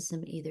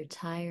Marxism either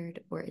tired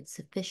or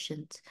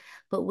insufficient,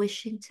 but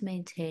wishing to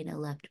maintain a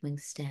left-wing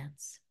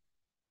stance.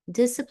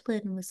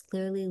 Discipline was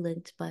clearly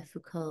linked by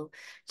Foucault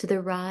to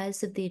the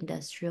rise of the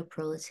industrial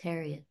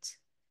proletariat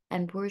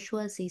and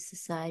bourgeoisie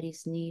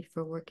society's need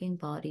for working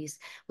bodies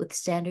with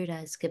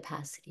standardized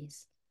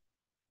capacities.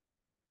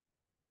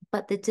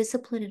 But the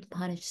discipline and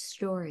punish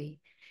story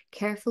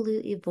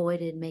carefully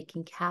avoided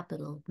making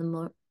capital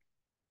the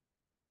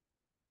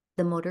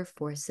motor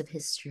force of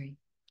history.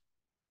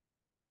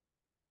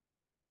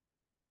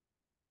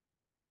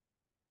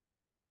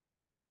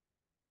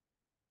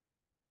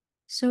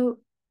 So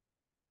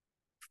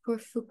for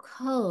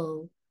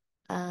Foucault,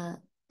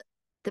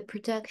 the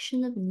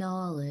production of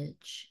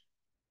knowledge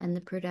and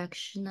the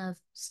production of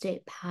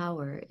state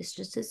power is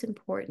just as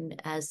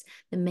important as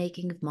the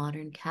making of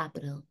modern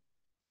capital.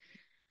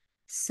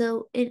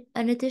 So,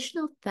 an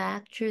additional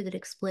factor that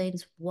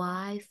explains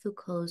why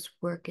Foucault's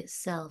work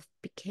itself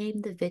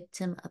became the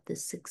victim of the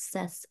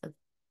successive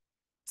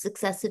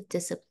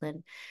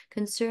discipline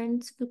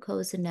concerns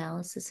Foucault's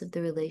analysis of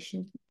the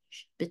relationship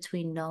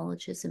between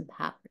knowledges and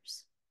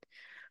powers,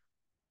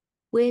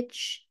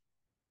 which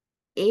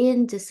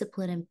in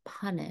Discipline and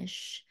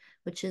Punish,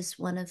 which is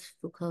one of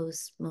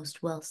Foucault's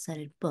most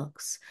well-cited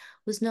books,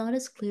 was not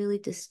as clearly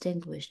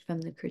distinguished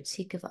from the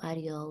critique of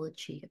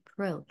ideology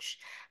approach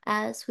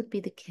as would be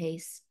the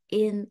case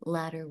in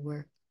latter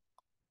work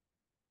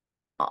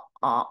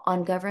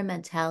on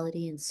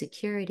governmentality and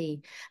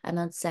security and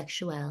on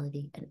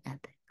sexuality and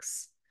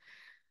ethics.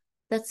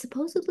 That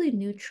supposedly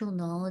neutral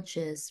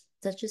knowledges,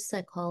 such as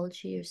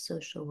psychology or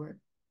social work,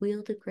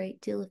 wield a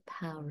great deal of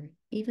power,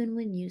 even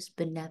when used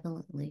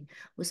benevolently,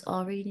 was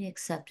already an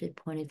accepted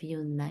point of view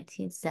in the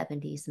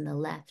 1970s in the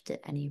left at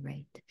any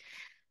rate.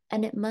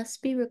 And it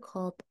must be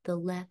recalled that the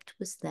left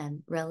was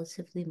then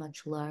relatively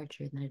much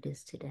larger than it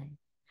is today.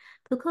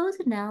 Foucault's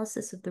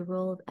analysis of the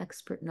role of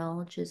expert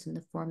knowledges in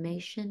the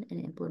formation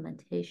and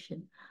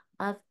implementation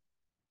of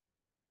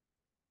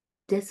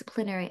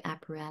disciplinary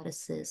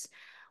apparatuses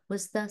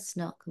was thus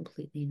not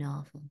completely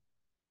novel.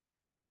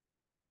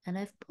 And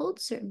I've pulled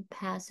certain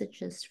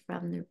passages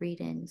from the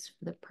readings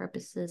for the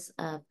purposes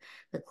of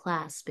the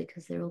class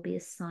because there will be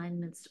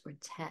assignments or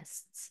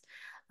tests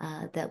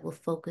that will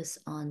focus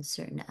on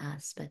certain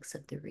aspects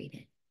of the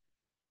reading.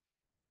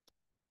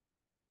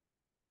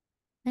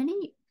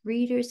 Many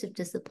readers of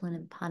Discipline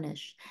and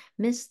Punish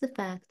miss the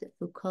fact that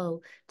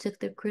Foucault took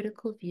the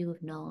critical view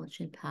of knowledge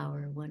and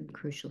power one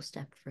crucial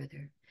step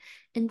further.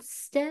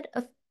 Instead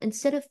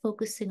of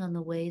focusing on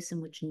the ways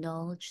in which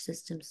knowledge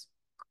systems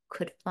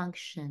could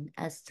function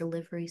as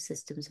delivery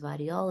systems of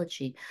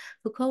ideology,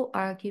 Foucault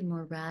argued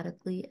more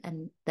radically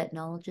and that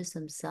knowledges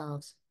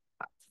themselves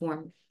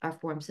are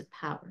forms of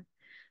power.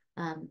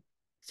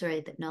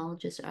 That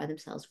knowledges are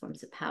themselves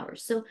forms of power.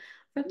 So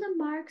from the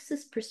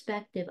Marxist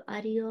perspective,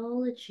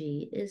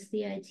 ideology is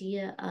the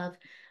idea of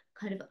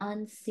kind of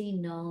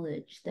unseen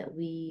knowledge that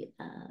we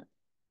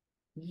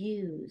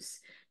use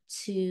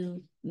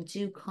to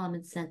do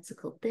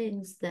commonsensical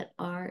things that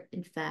are,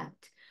 in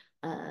fact,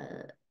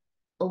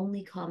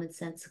 only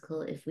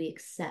commonsensical if we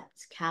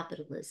accept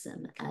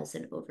capitalism as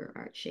an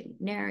overarching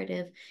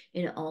narrative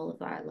in all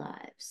of our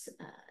lives,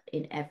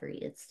 in every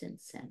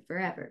instance and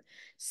forever.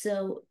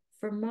 So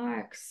for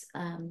Marx,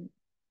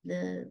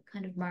 the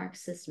kind of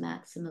Marxist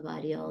maxim of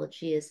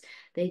ideology is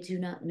they do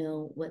not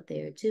know what they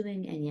are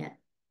doing, and yet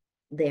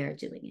they are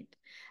doing it.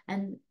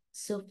 And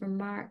so for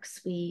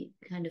Marx, we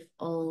kind of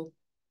all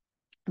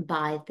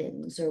buy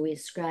things or we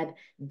ascribe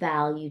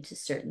value to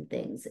certain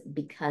things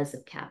because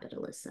of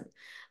capitalism.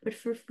 But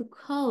for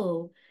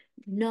Foucault,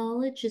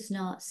 knowledge is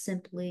not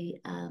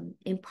simply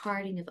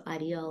imparting of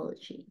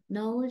ideology.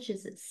 Knowledge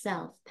is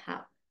itself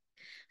power.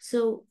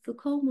 So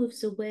Foucault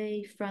moves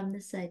away from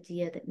this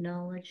idea that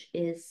knowledge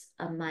is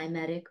a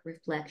mimetic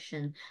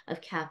reflection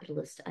of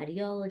capitalist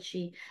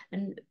ideology,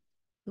 and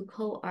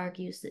Foucault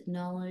argues that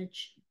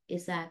knowledge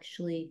is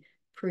actually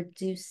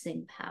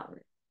producing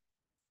power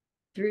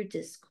through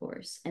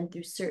discourse and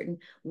through certain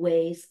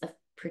ways of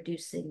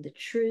producing the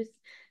truth,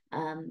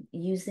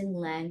 using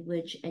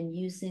language and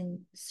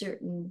using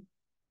certain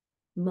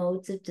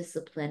modes of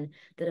discipline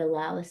that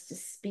allow us to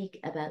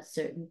speak about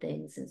certain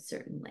things in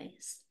certain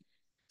ways.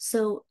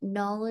 So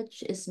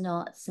knowledge is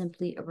not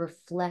simply a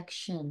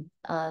reflection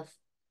of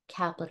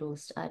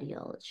capitalist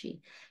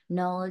ideology.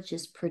 Knowledge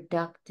is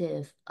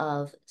productive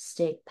of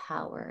state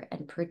power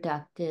and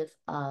productive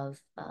of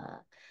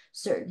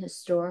certain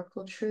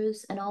historical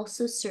truths and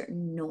also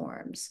certain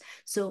norms.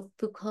 So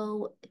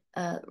Foucault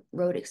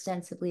wrote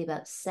extensively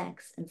about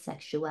sex and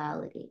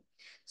sexuality.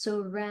 So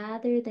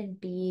rather than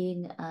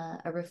being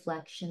a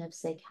reflection of,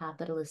 say,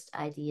 capitalist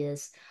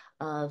ideas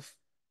of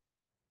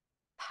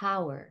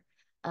power,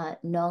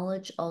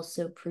 knowledge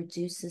also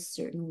produces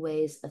certain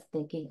ways of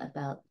thinking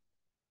about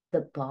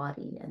the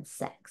body and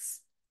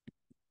sex.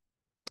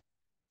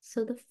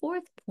 So the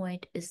fourth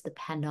point is the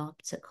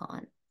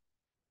panopticon.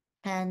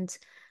 And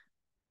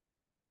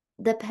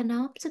the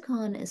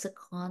panopticon is a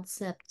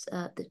concept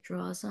that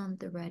draws on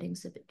the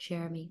writings of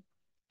Jeremy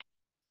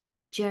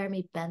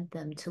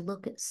Bentham to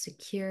look at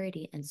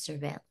security and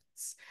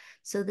surveillance.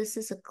 So this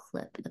is a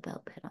clip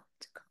about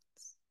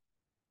panopticons.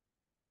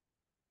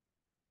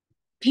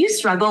 If you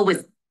struggle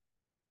with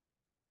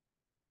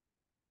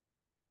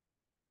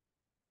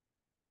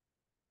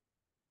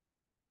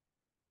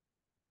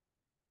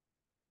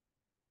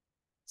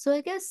So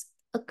I guess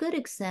a good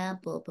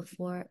example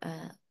before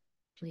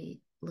we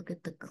look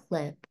at the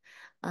clip,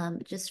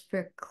 just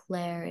for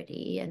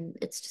clarity, and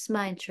it's just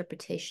my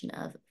interpretation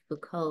of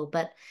Foucault,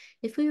 but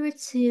if we were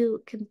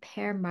to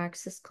compare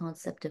Marx's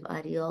concept of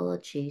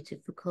ideology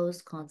to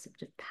Foucault's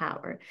concept of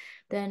power,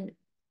 then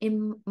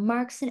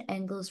Marx and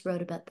Engels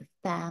wrote about the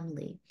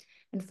family.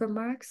 And for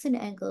Marx and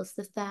Engels,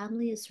 the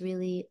family is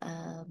really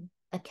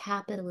a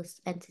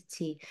capitalist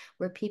entity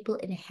where people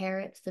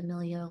inherit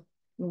familial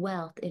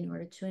wealth in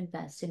order to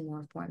invest in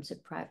more forms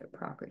of private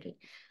property.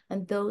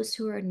 And those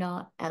who are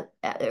not out,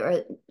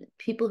 or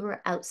people who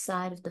are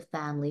outside of the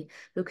family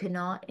who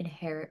cannot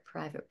inherit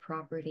private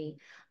property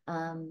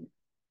are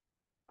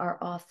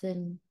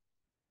often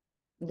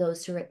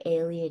those who are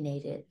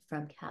alienated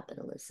from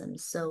capitalism.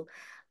 So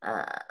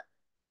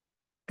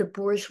the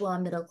bourgeois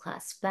middle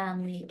class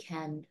family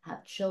can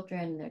have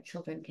children, their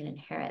children can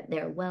inherit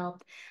their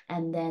wealth,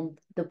 and then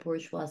the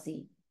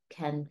bourgeoisie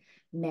can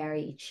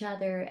marry each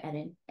other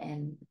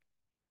and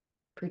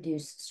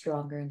produce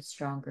stronger and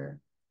stronger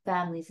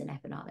families in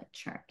economic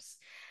terms.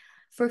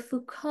 For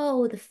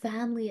Foucault, the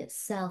family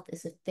itself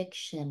is a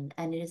fiction,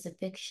 and it is a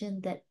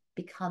fiction that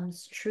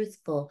becomes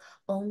truthful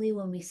only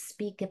when we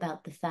speak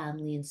about the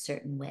family in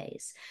certain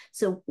ways.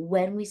 So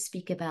when we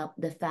speak about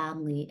the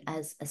family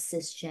as a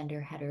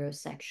cisgender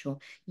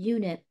heterosexual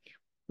unit,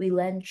 we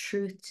lend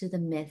truth to the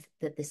myth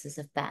that this is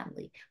a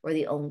family or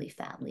the only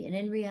family. And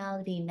in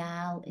reality,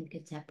 now in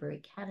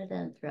contemporary Canada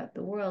and throughout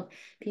the world,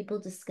 people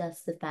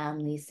discuss the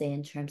family, say,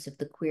 in terms of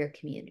the queer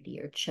community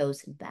or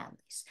chosen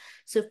families.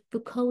 So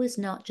Foucault is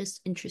not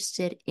just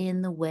interested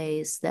in the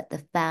ways that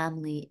the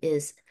family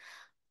is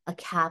a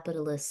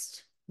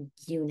capitalist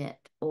unit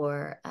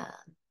or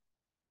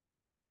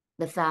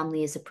the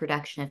family is a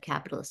production of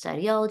capitalist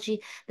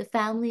ideology. The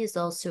family is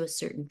also a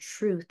certain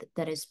truth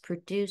that is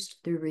produced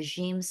through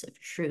regimes of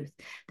truth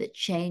that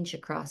change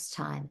across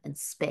time and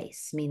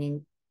space,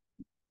 meaning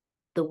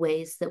the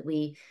ways that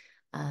we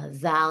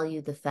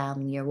value the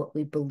family or what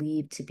we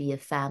believe to be a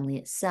family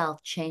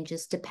itself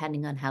changes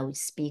depending on how we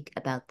speak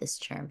about this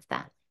term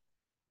family.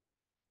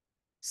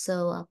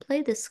 So I'll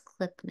play this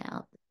clip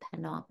now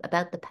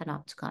about the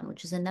panopticon,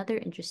 which is another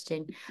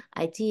interesting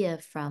idea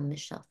from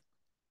Michel.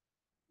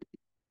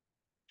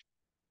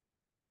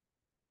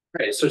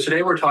 Right. So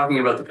today we're talking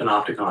about the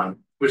panopticon,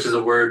 which is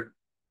a word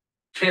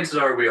chances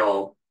are we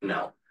all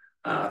know.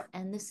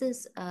 And this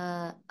is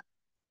a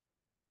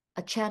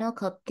channel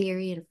called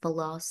Theory and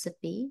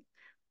Philosophy.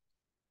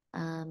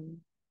 And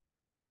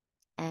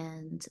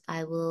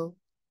I will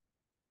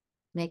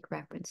make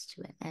reference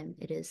to it. And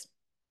it is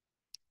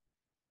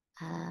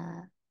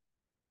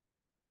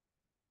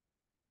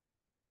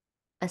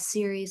a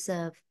series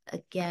of,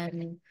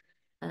 again,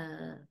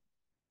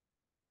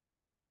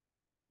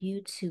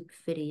 YouTube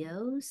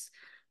videos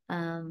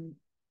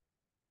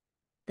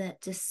that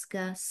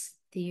discuss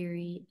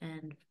theory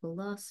and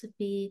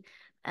philosophy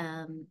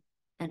and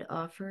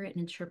offer an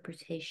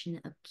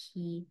interpretation of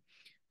key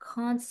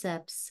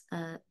concepts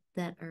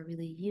that are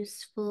really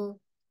useful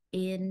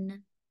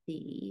in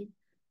the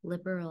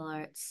liberal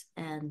arts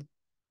and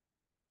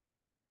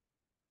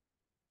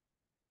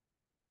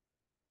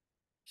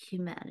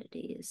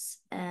humanities.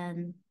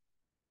 And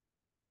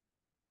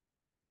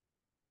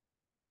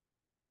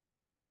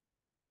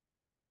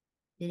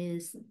it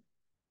is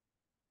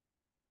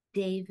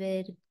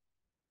David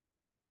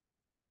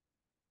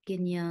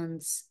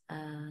Guignon's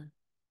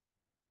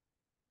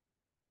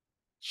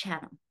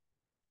channel.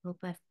 Hope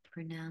I've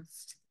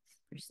pronounced this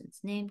person's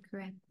name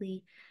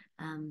correctly.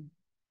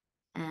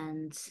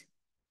 And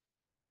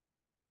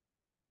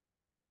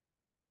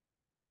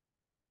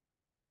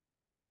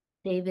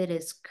David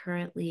is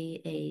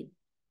currently a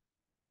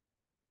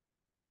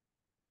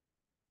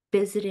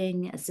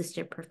visiting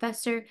assistant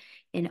professor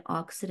in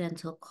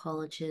Occidental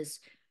College's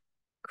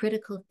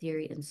Critical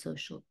Theory and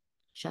Social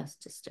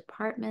Justice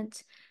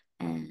Department.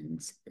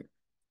 And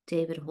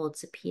David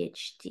holds a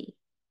PhD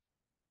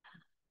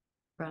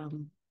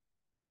from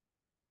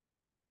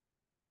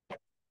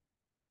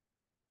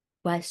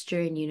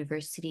Western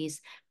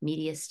University's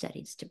Media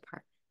Studies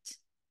Department.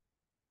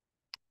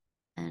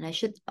 And I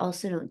should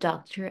also note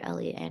Dr.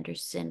 Elliot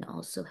Anderson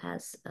also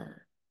has a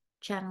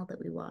channel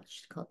that we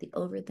watched called the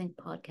Overthink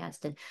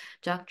Podcast. And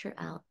Dr.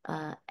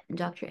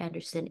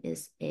 Anderson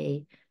is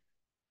a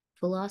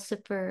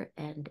philosopher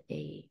and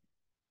a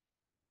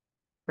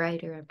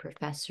writer and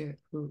professor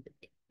who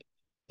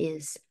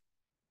is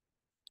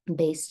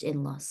based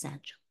in Los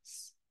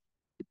Angeles.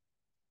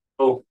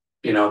 Oh,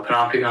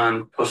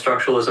 panopticon,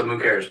 post-structuralism, who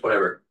cares?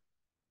 Whatever.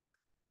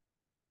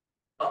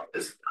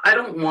 I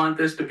don't want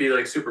this to be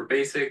like super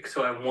basic,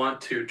 so I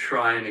want to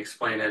try and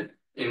explain it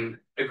in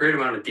a great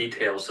amount of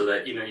detail so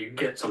that you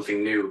get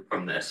something new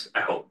from this,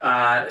 I hope.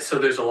 So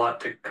there's a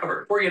lot to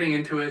cover. Before getting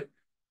into it,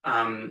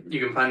 you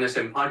can find this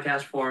in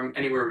podcast form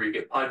anywhere where you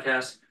get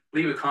podcasts.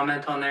 Leave a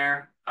comment on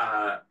there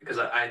because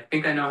I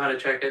think I know how to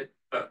check it,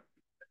 but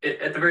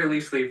at the very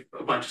least, leave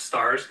a bunch of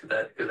stars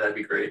because that'd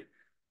be great.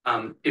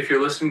 If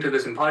you're listening to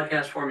this in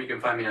podcast form, you can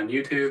find me on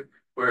YouTube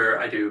where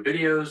I do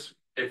videos.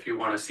 If you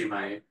want to see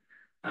my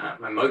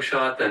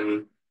mugshot,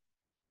 then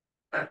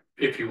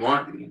if you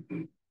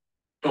want,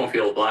 don't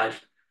feel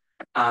obliged.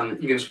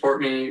 You can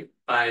support me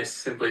by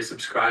simply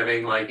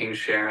subscribing, liking,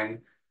 sharing,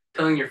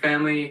 telling your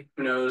family.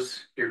 Who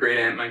knows, your great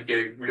aunt might get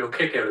a real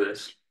kick out of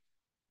this.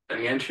 Then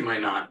again, she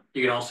might not.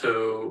 You can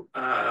also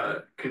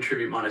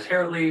contribute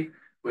monetarily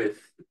with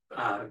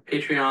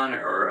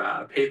Patreon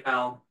or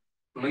PayPal.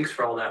 Links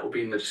for all that will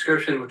be in the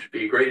description, which would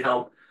be a great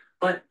help.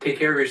 But take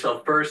care of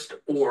yourself first,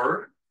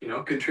 or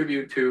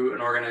contribute to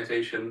an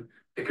organization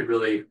that could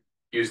really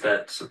use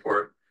that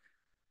support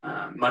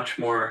much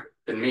more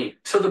than me.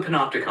 So the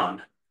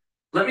Panopticon.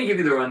 Let me give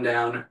you the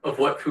rundown of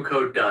what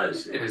Foucault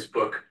does in his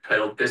book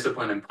titled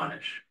Discipline and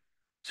Punish.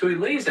 So he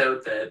lays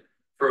out that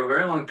for a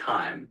very long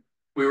time,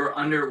 we were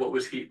under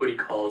what he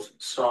calls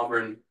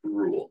sovereign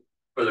rule,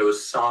 where there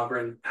was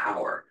sovereign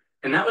power.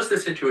 And that was the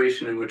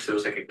situation in which there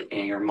was like a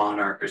king or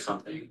monarch or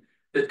something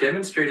that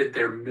demonstrated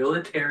their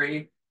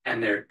military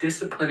and their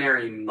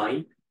disciplinary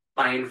might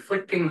by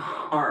inflicting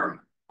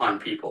harm on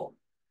people.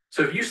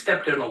 So if you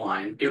stepped out of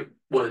line, it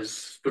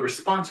was the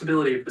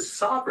responsibility of the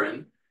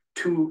sovereign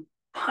to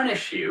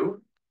punish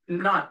you,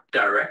 not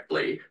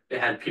directly, they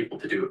had people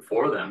to do it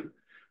for them,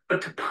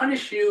 but to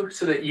punish you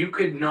so that you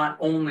could not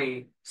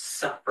only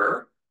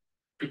suffer,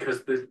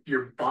 because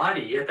your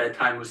body at that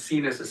time was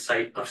seen as a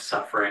site of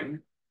suffering,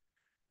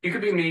 You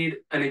could be made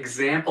an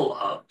example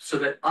of so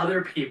that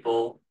other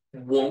people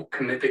won't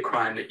commit the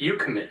crime that you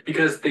commit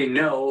because they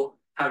know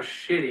how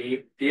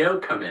shitty the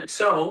outcome is.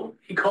 So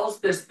he calls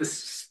this the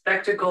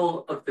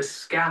spectacle of the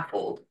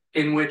scaffold,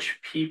 in which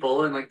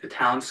people in like the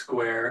town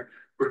square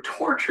were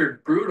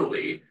tortured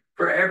brutally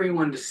for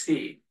everyone to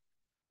see.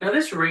 Now,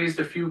 this raised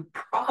a few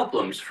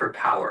problems for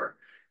power.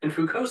 And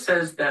Foucault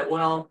says that,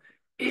 well,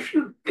 if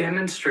you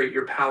demonstrate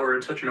your power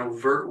in such an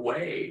overt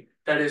way,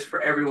 that is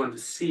for everyone to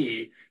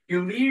see,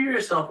 you leave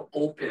yourself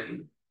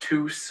open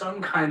to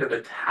some kind of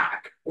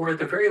attack, or at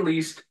the very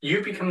least,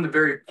 you become the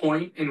very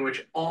point in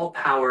which all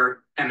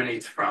power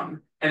emanates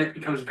from. And it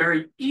becomes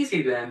very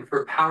easy then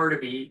for power to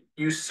be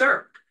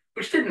usurped,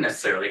 which didn't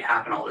necessarily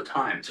happen all the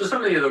time. So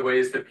some of the other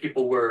ways that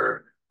people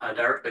were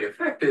directly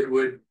affected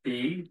would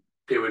be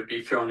they would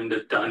be thrown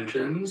into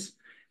dungeons.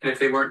 And if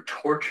they weren't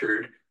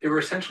tortured, they were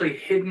essentially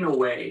hidden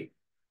away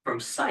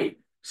from sight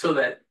so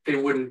that they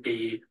wouldn't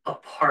be a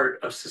part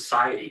of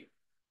society.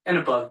 And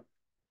above,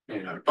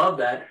 maybe not above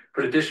that,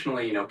 but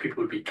additionally,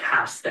 people would be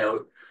cast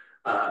out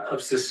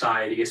of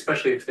society,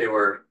 especially if they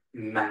were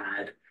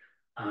mad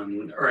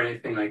or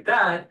anything like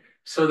that,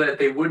 so that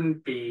they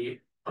wouldn't be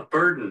a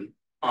burden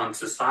on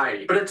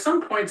society. But at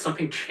some point,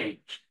 something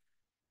changed.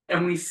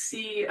 And we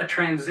see a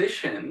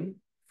transition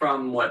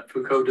from what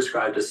Foucault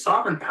described as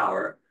sovereign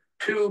power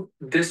to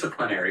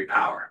disciplinary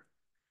power.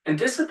 And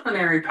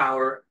disciplinary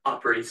power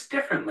operates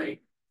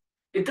differently.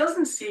 It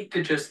doesn't seek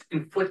to just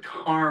inflict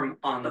harm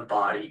on the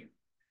body,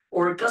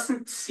 or it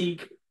doesn't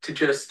seek to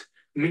just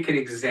make an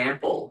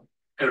example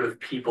out of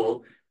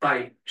people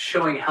by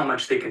showing how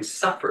much they can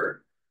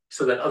suffer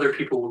so that other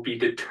people will be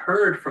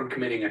deterred from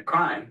committing a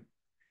crime.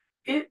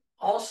 It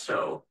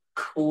also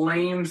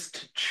claims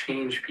to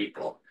change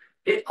people.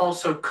 It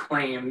also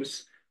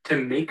claims to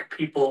make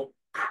people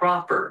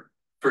proper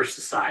for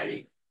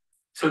society.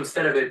 So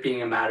instead of it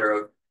being a matter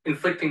of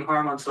inflicting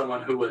harm on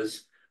someone who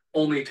was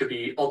only to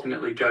be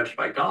ultimately judged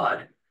by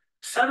God,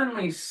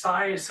 suddenly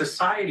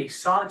society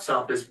saw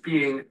itself as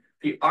being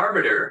the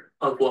arbiter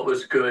of what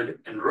was good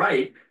and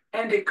right,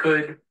 and it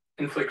could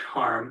inflict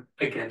harm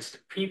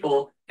against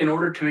people in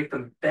order to make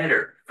them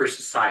better for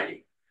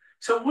society.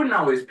 So it wouldn't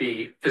always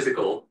be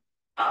physical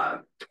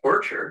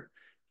torture.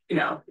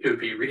 It would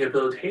be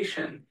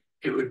rehabilitation.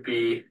 It would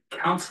be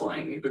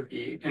counseling. It would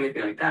be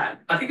anything like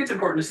that. I think it's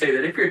important to say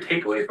that if your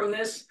takeaway from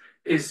this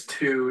is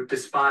to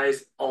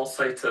despise all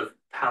sites of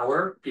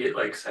power, be it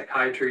like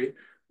psychiatry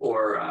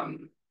or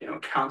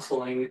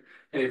counseling,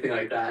 anything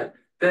like that,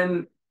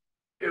 then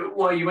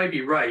while you might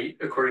be right,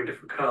 according to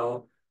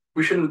Foucault,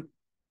 we shouldn't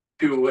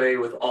do away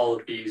with all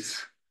of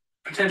these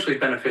potentially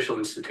beneficial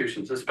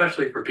institutions,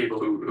 especially for people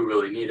who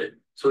really need it.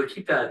 So to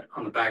keep that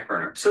on the back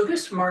burner. So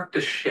this marked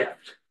a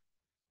shift,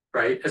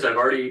 right? As I've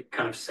already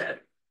kind of said.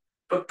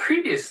 But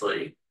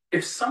previously,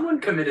 if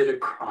someone committed a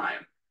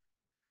crime,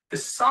 the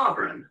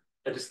sovereign,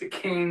 that is the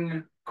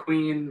king,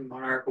 queen,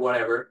 monarch,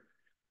 whatever,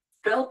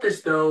 felt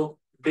as though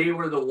they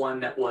were the one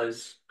that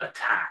was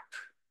attacked,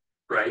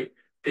 right?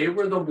 They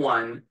were the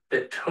one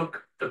that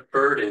took the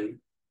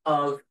burden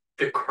of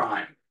the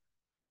crime.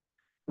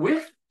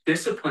 With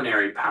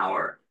disciplinary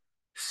power,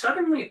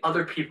 suddenly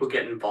other people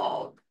get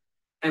involved,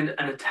 and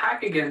an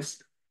attack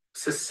against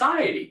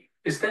society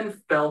is then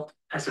felt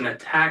as an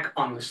attack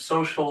on the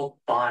social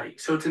body.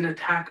 So it's an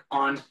attack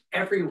on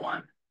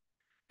everyone.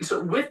 And so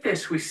with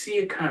this, we see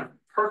a kind of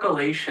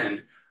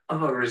percolation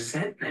of a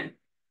resentment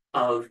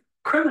of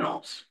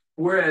criminals.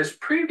 Whereas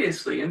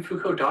previously, and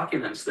Foucault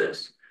documents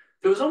this,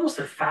 there was almost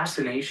a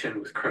fascination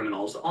with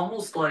criminals,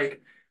 almost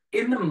like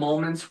in the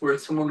moments where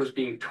someone was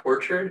being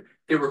tortured,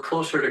 they were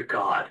closer to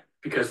God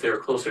because they were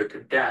closer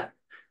to death,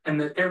 and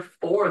that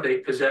therefore they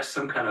possessed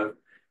some kind of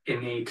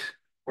innate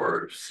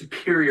or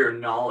superior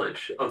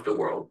knowledge of the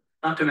world.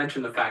 Not to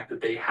mention the fact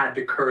that they had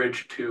the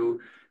courage to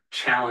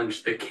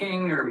challenge the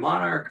king or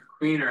monarch, or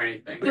queen, or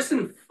anything. This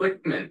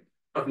inflictment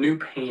of new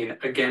pain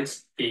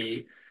against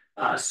the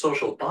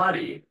social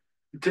body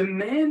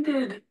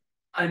demanded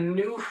a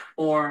new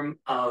form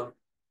of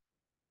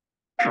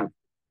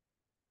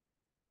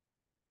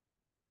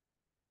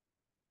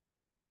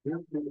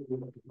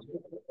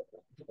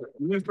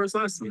First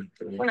lesson.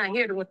 We're not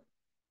here to.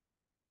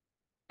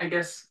 I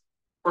guess,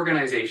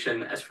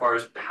 organization as far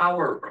as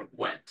power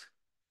went.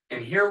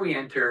 And here we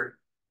enter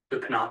the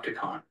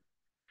panopticon.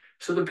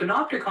 So the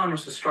panopticon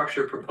was a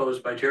structure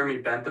proposed by Jeremy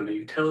Bentham, a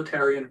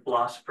utilitarian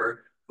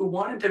philosopher who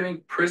wanted to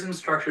make prison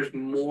structures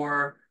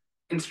more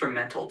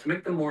instrumental, to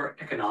make them more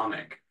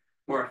economic,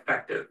 more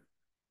effective.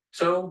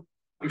 So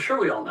I'm sure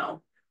we all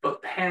know,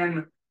 but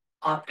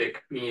panoptic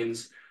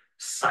means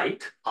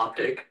sight,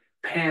 optic,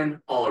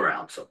 pan all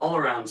around, so all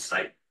around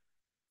sight.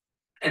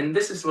 And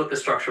this is what the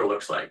structure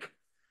looks like.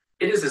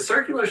 It is a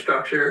circular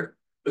structure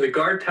with a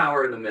guard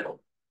tower in the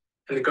middle.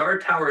 And the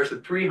guard tower is a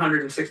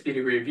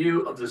 360-degree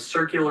view of the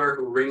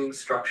circular ring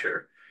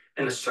structure.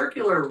 And the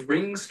circular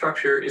ring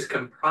structure is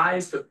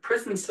comprised of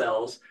prison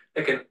cells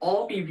that can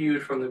all be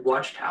viewed from the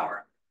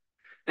watchtower.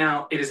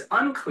 Now, it is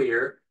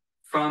unclear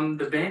from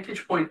the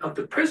vantage point of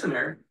the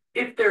prisoner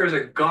if there is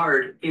a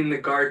guard in the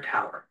guard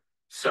tower.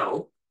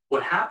 So,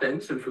 what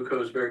happens, and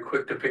Foucault is very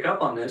quick to pick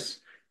up on this,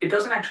 it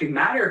doesn't actually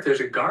matter if there's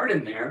a guard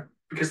in there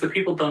because the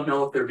people don't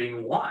know if they're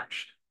being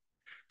watched.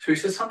 So he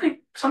says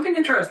something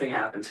interesting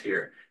happens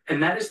here,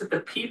 and that is that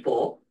the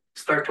people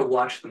start to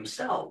watch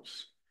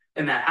themselves.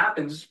 And that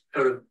happens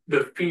out of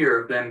the fear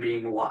of them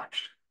being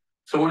watched.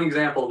 So one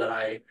example that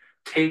I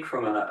take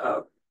from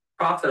a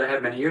prof that I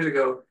had many years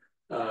ago,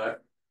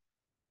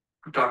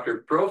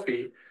 Dr.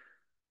 Brophy,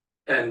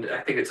 and I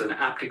think it's an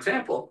apt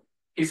example.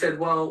 He said,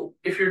 well,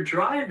 if you're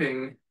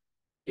driving,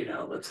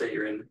 let's say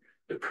you're in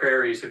the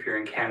prairies, if you're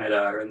in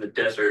Canada, or in the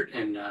desert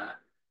in,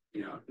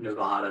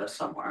 Nevada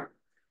somewhere,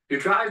 you're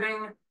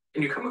driving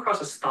and you come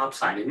across a stop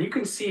sign and you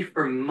can see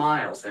for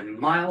miles and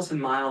miles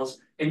and miles,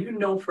 and you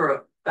know for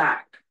a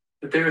fact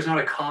that there is not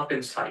a cop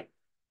in sight.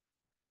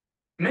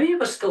 Many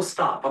of us still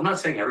stop. I'm not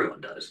saying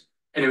everyone does.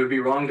 And it would be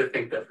wrong to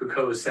think that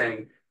Foucault is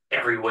saying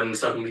everyone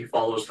suddenly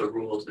follows the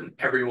rules and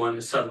everyone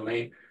is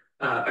suddenly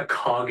a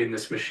cog in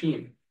this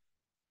machine.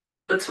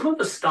 But some of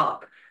us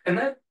stop. And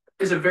that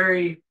is a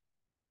very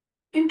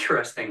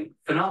interesting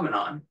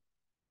phenomenon.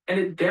 And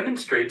it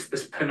demonstrates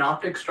this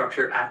panoptic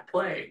structure at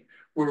play,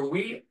 where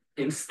we,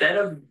 instead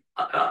of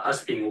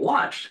us being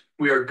watched,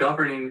 we are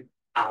governing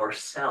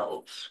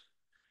ourselves.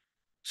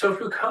 So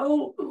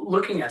Foucault,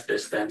 looking at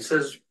this then,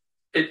 says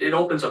it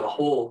opens up a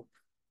whole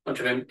bunch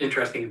of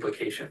interesting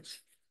implications.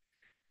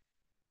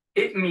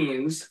 It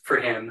means for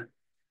him,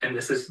 and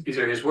these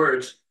are his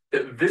words,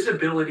 that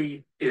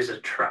visibility is a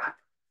trap.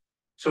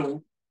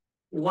 So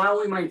while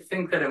we might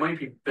think that it might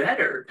be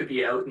better to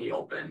be out in the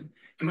open,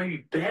 it might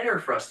be better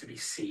for us to be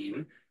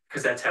seen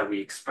because that's how we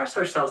express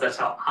ourselves. That's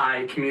how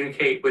I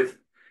communicate with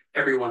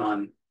everyone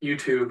on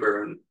YouTube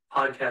or in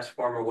podcast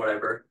form or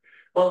whatever.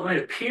 Well, it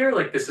might appear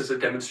like this is a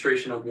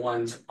demonstration of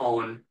one's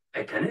own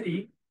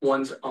identity,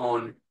 one's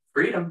own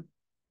freedom.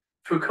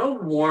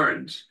 Foucault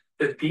warns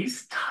that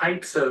these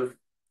types of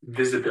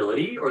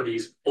visibility, or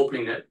these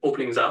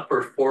openings up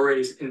or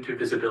forays into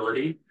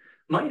visibility,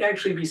 might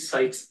actually be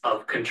sites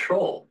of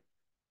control.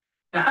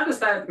 Now, how does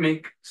that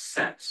make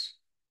sense?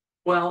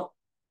 Well,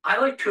 I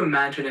like to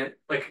imagine it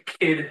like a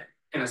kid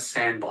in a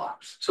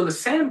sandbox. So the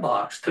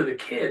sandbox to the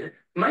kid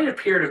might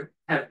appear to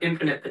have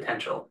infinite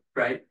potential,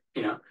 right?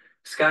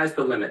 Sky's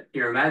the limit.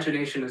 Your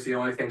imagination is the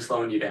only thing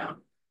slowing you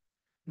down.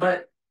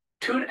 But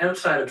to an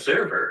outside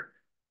observer,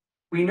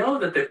 we know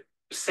that the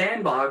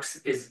sandbox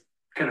is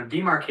kind of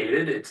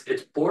demarcated.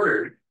 It's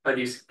bordered by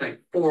these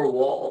like four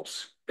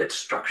walls that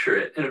structure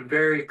it in a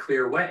very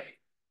clear way.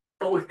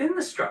 But within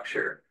the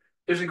structure,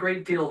 there's a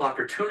great deal of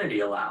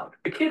opportunity allowed.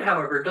 The kid,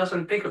 however,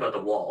 doesn't think about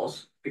the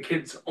walls. The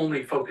kid's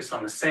only focused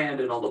on the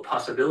sand and all the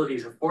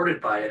possibilities afforded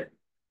by it.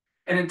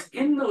 And it's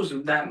in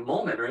that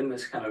moment, or in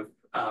this kind of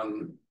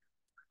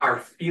our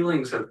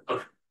feelings of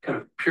kind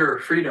of pure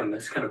freedom,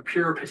 this kind of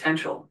pure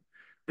potential,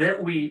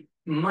 that we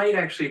might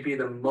actually be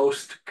the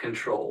most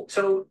controlled.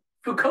 So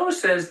Foucault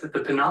says that the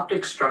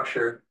panoptic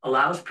structure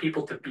allows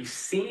people to be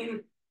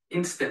seen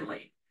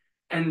instantly.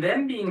 And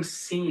then being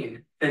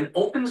seen then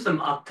opens them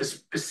up to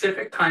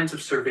specific kinds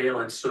of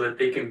surveillance so that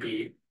they can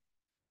be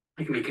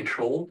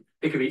controlled,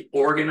 they can be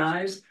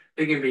organized,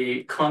 they can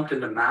be clumped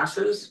into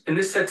masses. And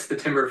this sets the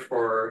timber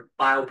for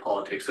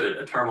biopolitics,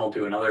 a term I'll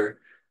do another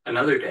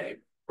day,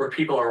 where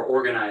people are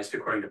organized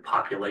according to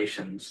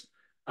populations.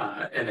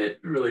 And it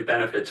really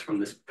benefits from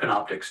this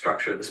panoptic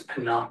structure, this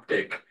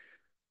panoptic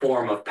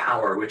form of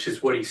power, which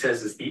is what he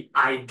says is the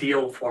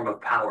ideal form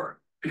of power,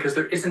 because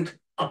there isn't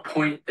a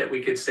point that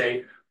we could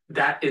say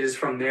that it is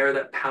from there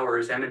that power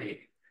is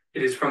emanating.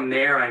 It is from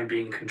there I'm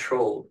being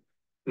controlled.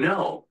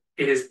 No,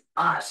 it is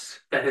us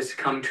that has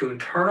come to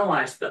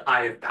internalize the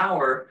I of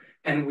power,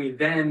 and we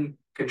then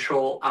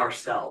control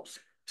ourselves.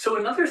 So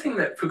another thing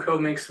that Foucault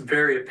makes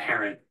very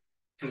apparent,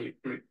 and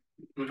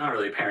not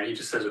really apparent, he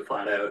just says it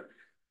flat out,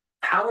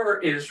 power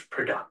is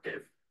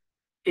productive.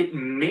 It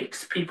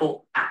makes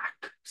people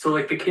act. So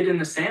like the kid in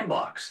the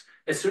sandbox,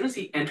 as soon as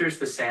he enters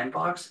the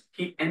sandbox,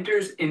 he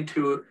enters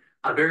into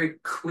a very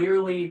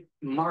clearly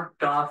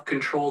marked off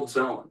controlled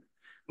zone.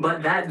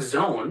 But that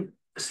zone,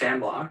 the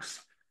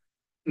sandbox,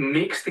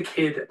 makes the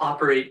kid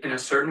operate in a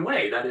certain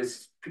way. That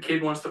is, the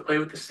kid wants to play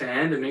with the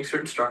sand and make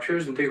certain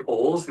structures and dig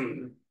holes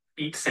and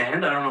eat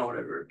sand. I don't know,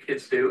 whatever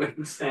kids do in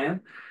the sand.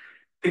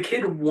 The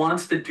kid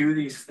wants to do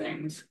these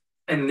things.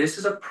 And this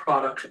is a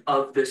product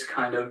of this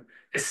kind of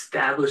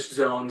established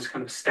zones,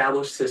 kind of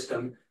established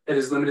system that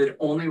is limited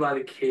only by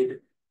the kid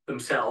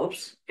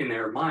themselves in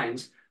their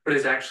minds, but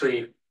is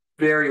actually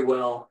very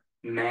well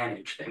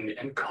managed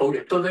and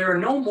coded. So there are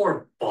no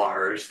more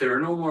bars. There are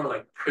no more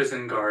like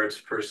prison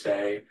guards per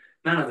se.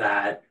 None of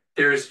that.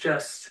 There's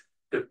just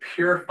the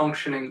pure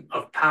functioning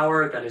of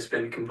power that has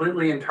been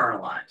completely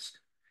internalized.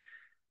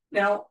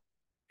 Now,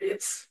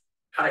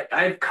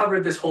 I've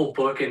covered this whole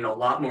book in a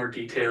lot more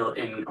detail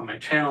on my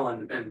channel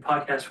and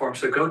podcast form,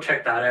 so go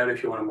check that out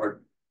if you want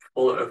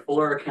a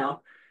fuller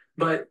account.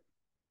 But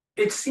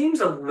it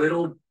seems a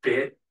little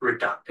bit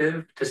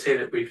reductive to say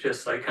that we've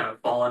just like kind of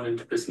fallen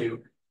into this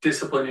new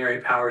disciplinary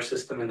power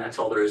system and that's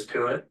all there is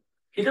to it.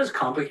 He does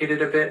complicate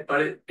it a bit,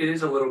 but it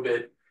is a little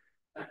bit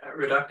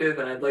reductive,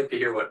 and I'd like to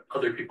hear what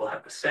other people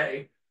have to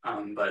say.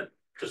 But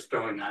just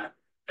throwing that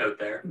out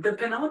there. The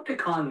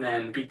panopticon,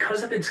 then,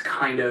 because of its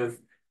kind of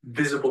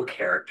visible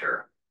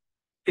character,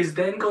 is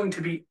then going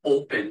to be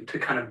open to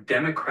kind of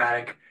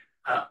democratic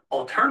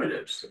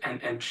alternatives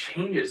and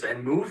changes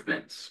and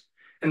movements.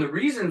 And the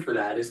reason for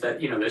that is that,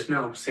 there's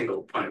no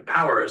single point of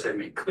power, as I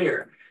made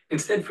clear.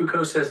 Instead,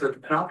 Foucault says that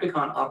the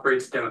panopticon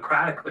operates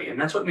democratically, and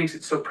that's what makes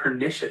it so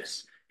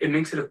pernicious. It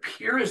makes it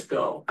appear as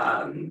though,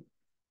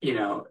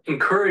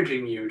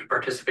 encouraging you to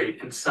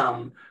participate in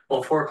some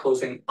while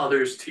foreclosing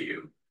others to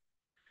you.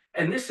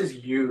 And this is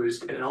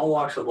used in all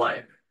walks of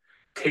life.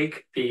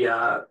 Take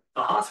the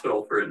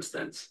hospital, for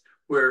instance,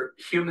 where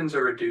humans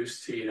are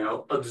reduced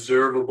to,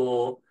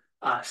 observable,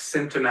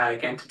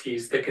 symptomatic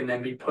entities that can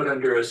then be put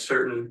under a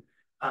certain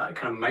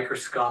kind of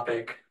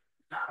microscopic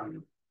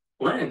um,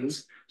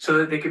 lens so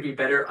that they could be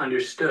better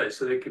understood,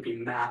 so they could be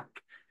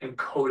mapped and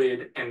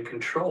coded and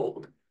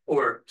controlled.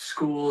 Or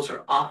schools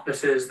or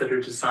offices that are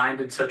designed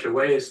in such a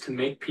way as to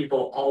make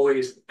people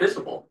always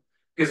visible.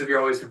 Because if you're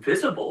always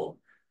visible,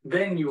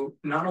 then you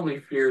not only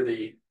fear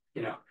the,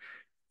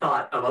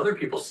 thought of other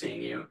people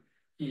seeing you,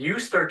 you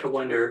start to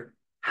wonder,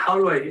 how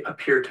do I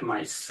appear to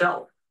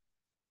myself?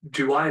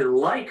 Do I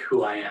like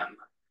who I am?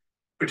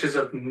 Which is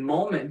a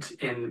moment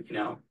in,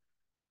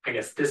 I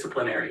guess,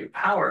 disciplinary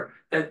power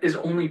that is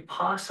only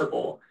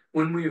possible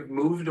when we've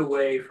moved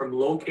away from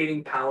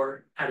locating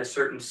power at a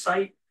certain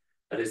site,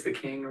 that is the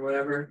king or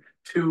whatever,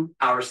 to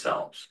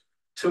ourselves.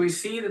 So we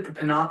see that the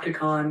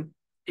panopticon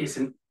is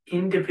an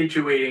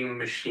individuating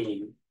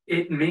machine.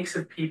 It makes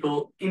of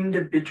people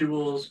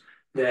individuals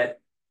that,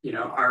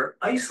 are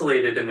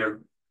isolated in their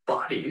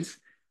bodies.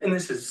 And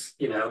this is,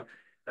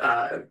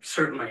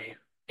 certainly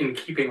in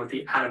keeping with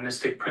the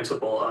atomistic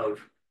principle of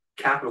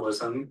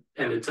capitalism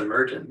and its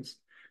emergence.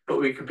 But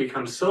we could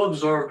become so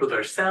absorbed with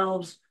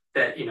ourselves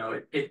that,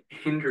 it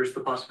hinders the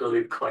possibility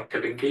of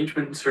collective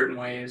engagement in certain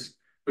ways,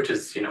 which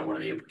is, one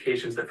of the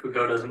implications that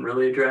Foucault doesn't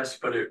really address,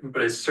 but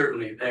is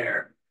certainly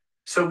there.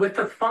 So with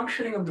the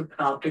functioning of the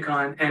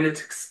panopticon and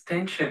its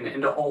extension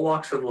into all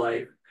walks of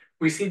life,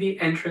 we see the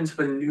entrance of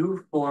a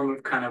new form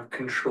of kind of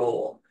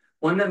control,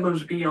 one that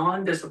moves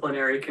beyond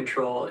disciplinary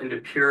control into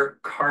pure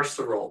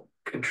carceral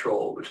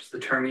control, which is the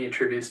term he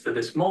attributes to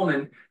this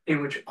moment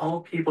in which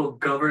all people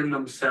govern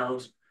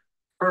themselves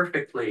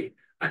perfectly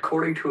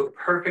according to a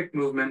perfect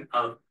movement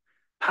of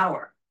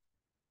power.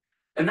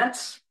 And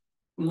that's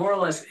more or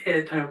less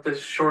it. I hope this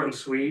is short and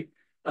sweet.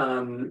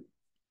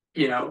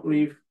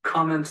 Leave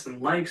comments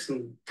and likes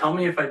and tell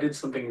me if I did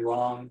something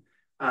wrong.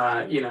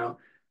 Uh, you know,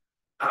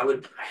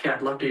 yeah,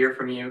 I'd love to hear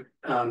from you.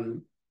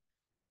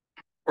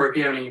 Or if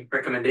you have any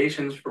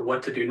recommendations for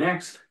what to do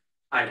next,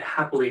 I'd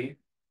happily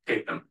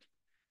take them.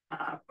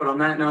 But on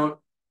that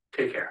note,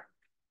 take care.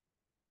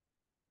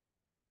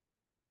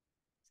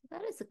 So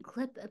that is a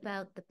clip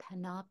about the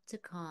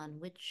panopticon,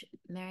 which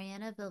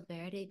Mariana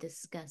Valverde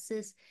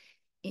discusses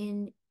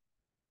in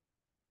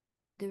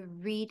the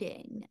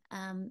reading.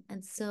 And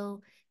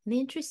so, in the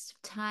interest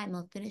of time,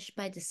 I'll finish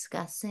by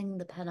discussing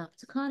the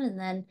panopticon, and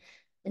then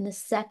in the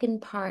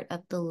second part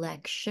of the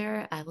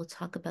lecture, I will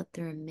talk about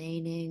the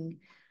remaining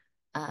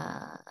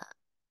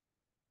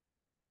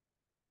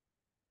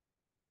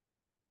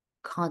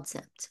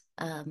concept.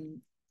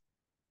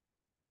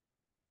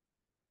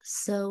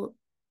 So,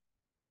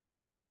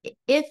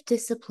 if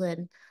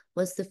discipline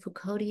was the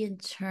Foucauldian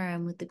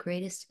term with the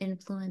greatest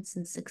influence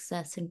and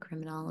success in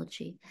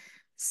criminology,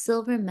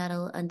 silver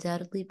medal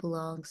undoubtedly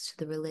belongs to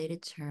the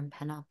related term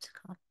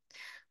panopticon.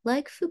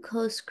 Like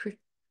Foucault's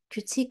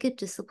critique of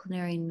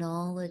disciplinary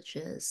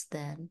knowledges,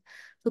 then,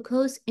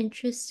 Foucault's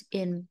interest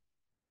in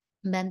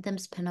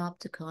Bentham's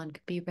panopticon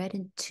could be read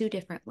in two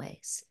different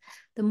ways.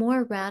 The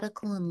more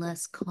radical and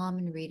less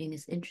common reading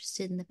is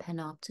interested in the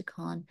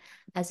panopticon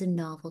as a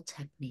novel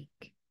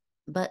technique,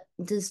 but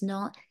does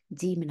not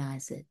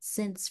demonize it,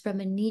 since from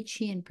a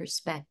Nietzschean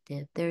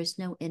perspective, there is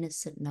no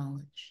innocent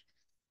knowledge.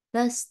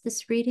 Thus,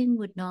 this reading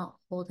would not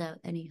hold out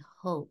any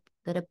hope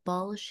that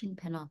abolishing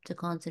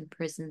panopticons in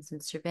prisons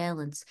and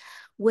surveillance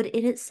would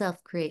in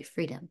itself create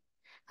freedom.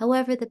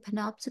 However, the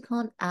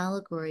panopticon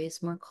allegory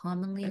is more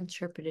commonly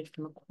interpreted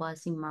from a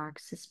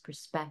quasi-Marxist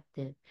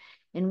perspective,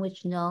 in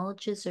which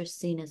knowledges are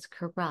seen as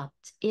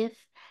corrupt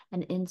if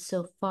and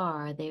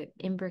insofar they are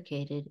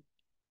imbricated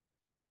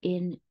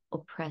in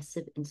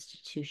oppressive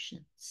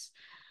institutions.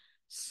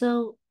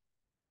 So,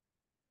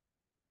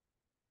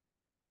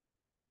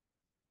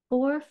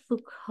 for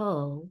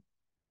Foucault,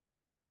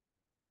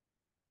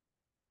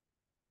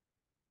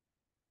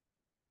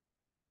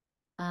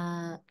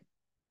 uh,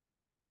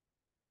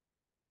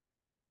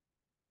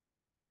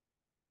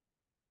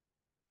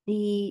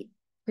 the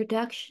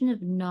production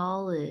of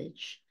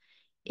knowledge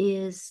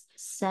is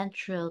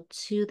central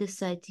to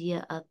this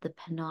idea of the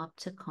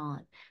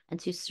panopticon and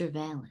to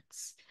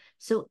surveillance.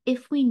 So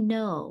if we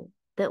know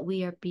that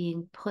we are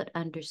being put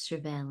under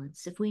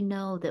surveillance, if we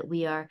know that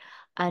we are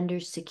under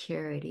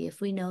security, if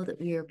we know that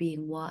we are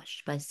being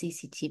watched by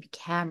CCTV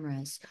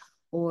cameras,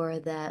 or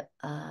that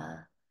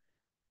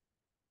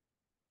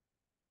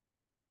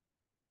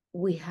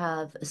we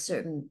have a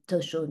certain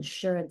social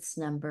insurance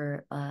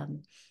number,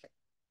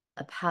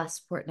 a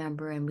passport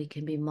number, and we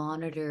can be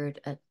monitored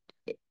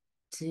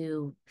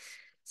to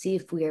see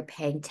if we are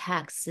paying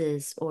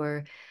taxes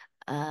or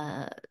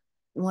uh,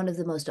 one of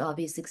the most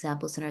obvious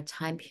examples in our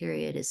time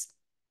period is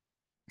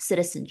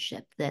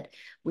citizenship, that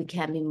we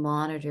can be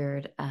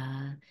monitored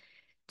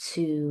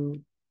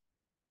to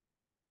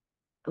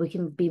we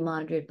can be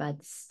monitored by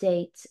the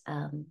state,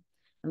 and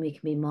we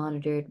can be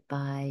monitored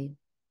by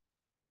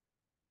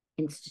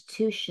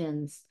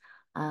institutions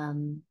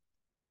um,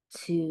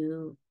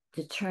 to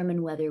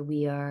determine whether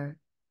we are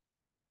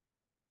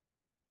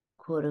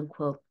quote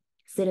unquote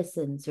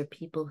citizens or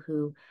people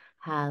who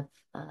have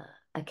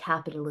a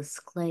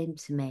capitalist claim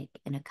to make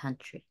in a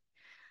country.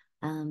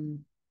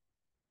 Um,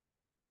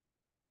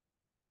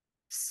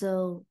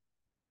 so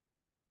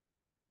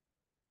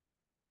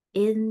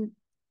in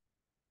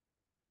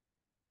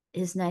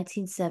his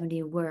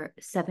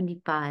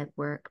 1975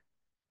 work,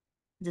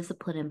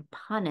 Discipline and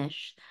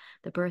Punish,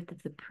 The Birth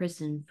of the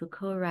Prison,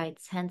 Foucault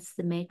writes, hence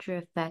the major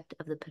effect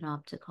of the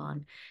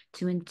panopticon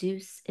to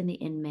induce in the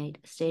inmate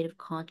a state of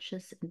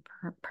conscious and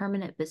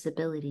permanent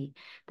visibility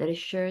that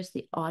assures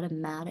the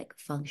automatic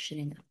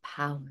functioning of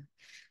power.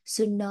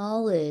 So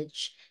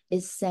knowledge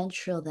is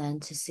central then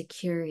to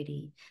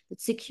security. But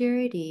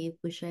security,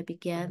 which I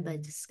began by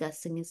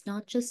discussing, is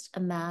not just a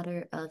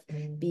matter of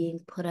being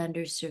put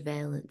under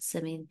surveillance.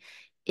 I mean,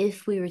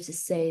 if we were to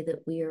say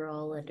that we are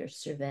all under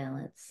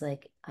surveillance,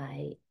 like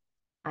I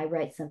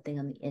write something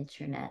on the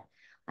internet,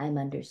 I'm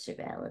under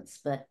surveillance,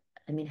 but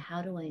I mean,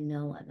 how do I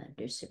know I'm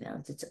under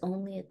surveillance? It's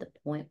only at the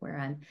point where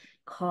I'm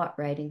caught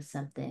writing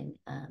something,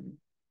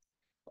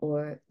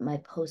 or my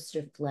posts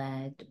are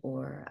flagged,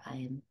 or I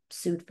am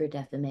sued for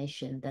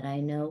defamation, that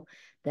I know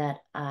that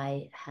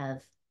I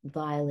have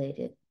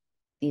violated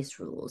these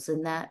rules.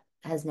 And that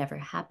has never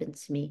happened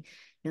to me,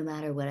 no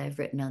matter what I've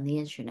written on the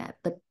internet.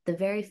 But the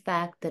very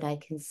fact that I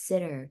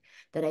consider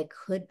that I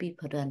could be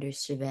put under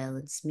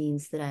surveillance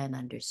means that I am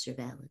under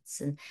surveillance.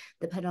 And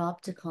the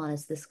panopticon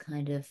is this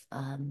kind of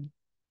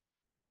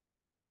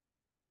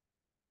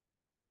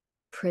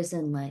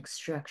prison like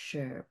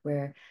structure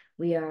where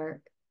we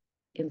are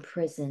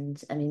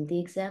imprisoned. I mean, the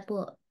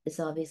example is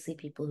obviously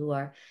people who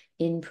are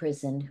in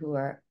prison, who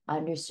are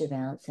under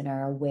surveillance and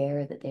are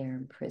aware that they are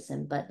in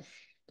prison. But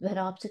the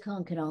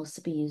panopticon can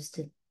also be used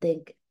to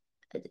think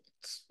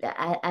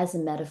as a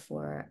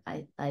metaphor,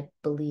 I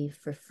believe,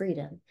 for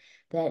freedom,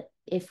 that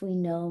if we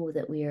know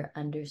that we are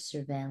under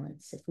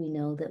surveillance, if we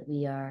know that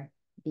we are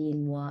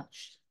being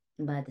watched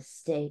by the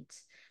state,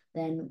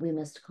 then we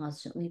must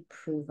constantly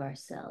prove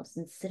ourselves.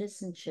 And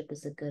citizenship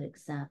is a good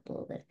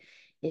example that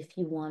if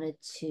you wanted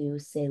to,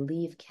 say,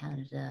 leave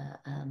Canada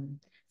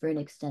for an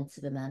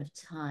extensive amount of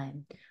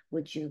time,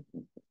 would you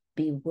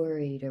be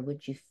worried or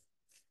would you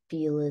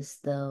feel as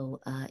though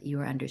you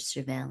were under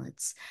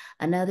surveillance?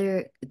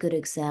 Another good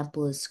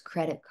example is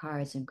credit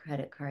cards and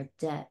credit card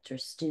debt or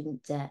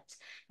student debt,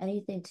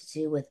 anything to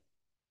do with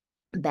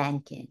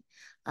banking.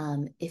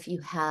 If you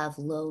have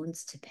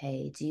loans to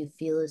pay, do you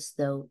feel as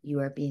though you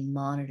are being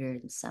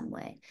monitored in some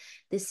way?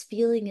 This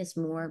feeling is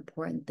more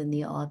important than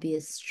the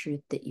obvious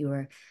truth that you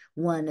are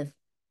one of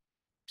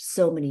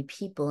so many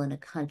people in a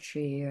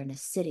country or in a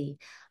city.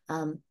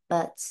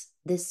 But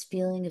this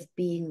feeling of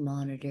being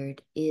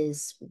monitored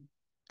is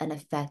an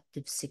effect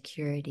of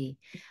security.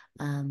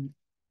 Um,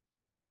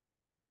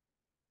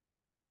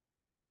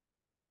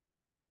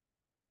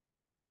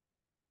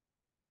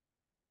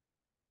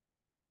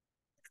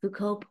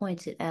 Foucault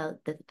pointed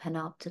out that the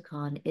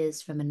panopticon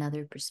is, from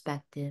another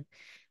perspective,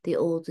 the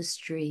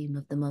oldest dream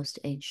of the most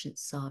ancient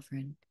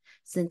sovereign,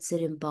 since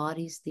it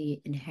embodies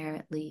the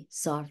inherently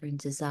sovereign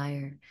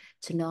desire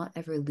to not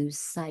ever lose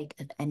sight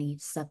of any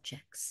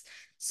subjects.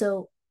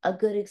 So, a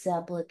good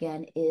example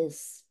again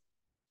is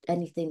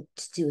anything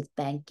to do with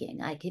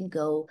banking. I can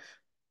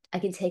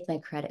take my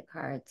credit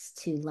cards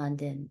to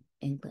London,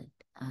 England,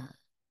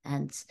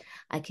 and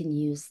I can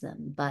use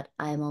them, but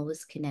I'm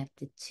always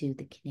connected to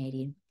the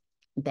Canadian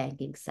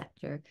banking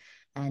sector.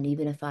 And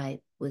even if I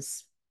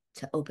was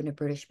to open a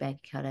British bank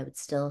account, I would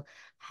still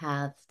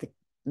have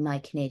my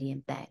Canadian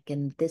bank.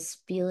 And this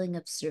feeling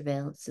of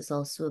surveillance is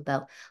also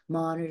about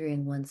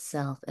monitoring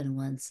oneself and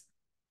one's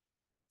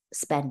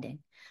spending,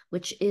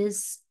 which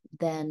is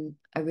then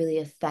a really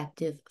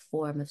effective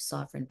form of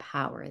sovereign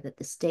power that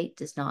the state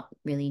does not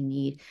really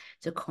need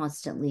to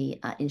constantly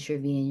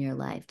intervene in your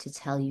life to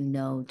tell you,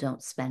 no,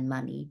 don't spend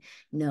money,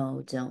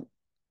 no, don't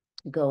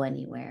go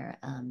anywhere,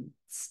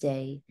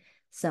 stay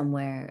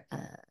somewhere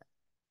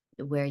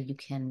where you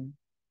can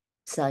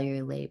sell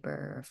your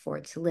labor or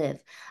afford to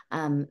live.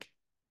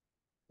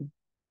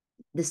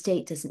 The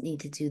state doesn't need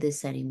to do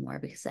this anymore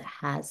because it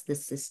has the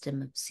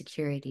system of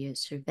security or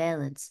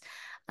surveillance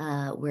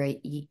where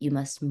you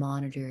must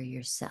monitor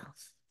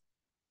yourself.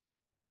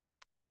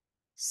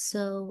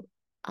 So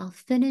I'll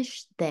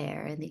finish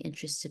there in the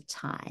interest of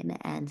time.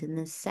 And in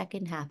the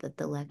second half of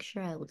the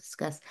lecture, I will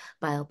discuss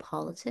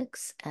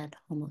biopolitics and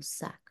Homo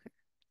sacer.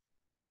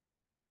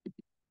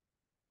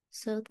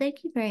 So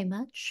thank you very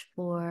much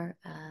for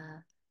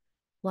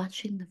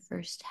watching the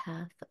first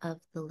half of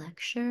the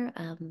lecture,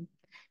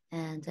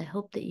 and I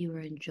hope that you are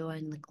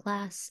enjoying the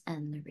class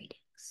and the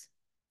readings.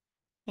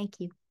 Thank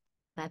you.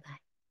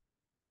 Bye-bye.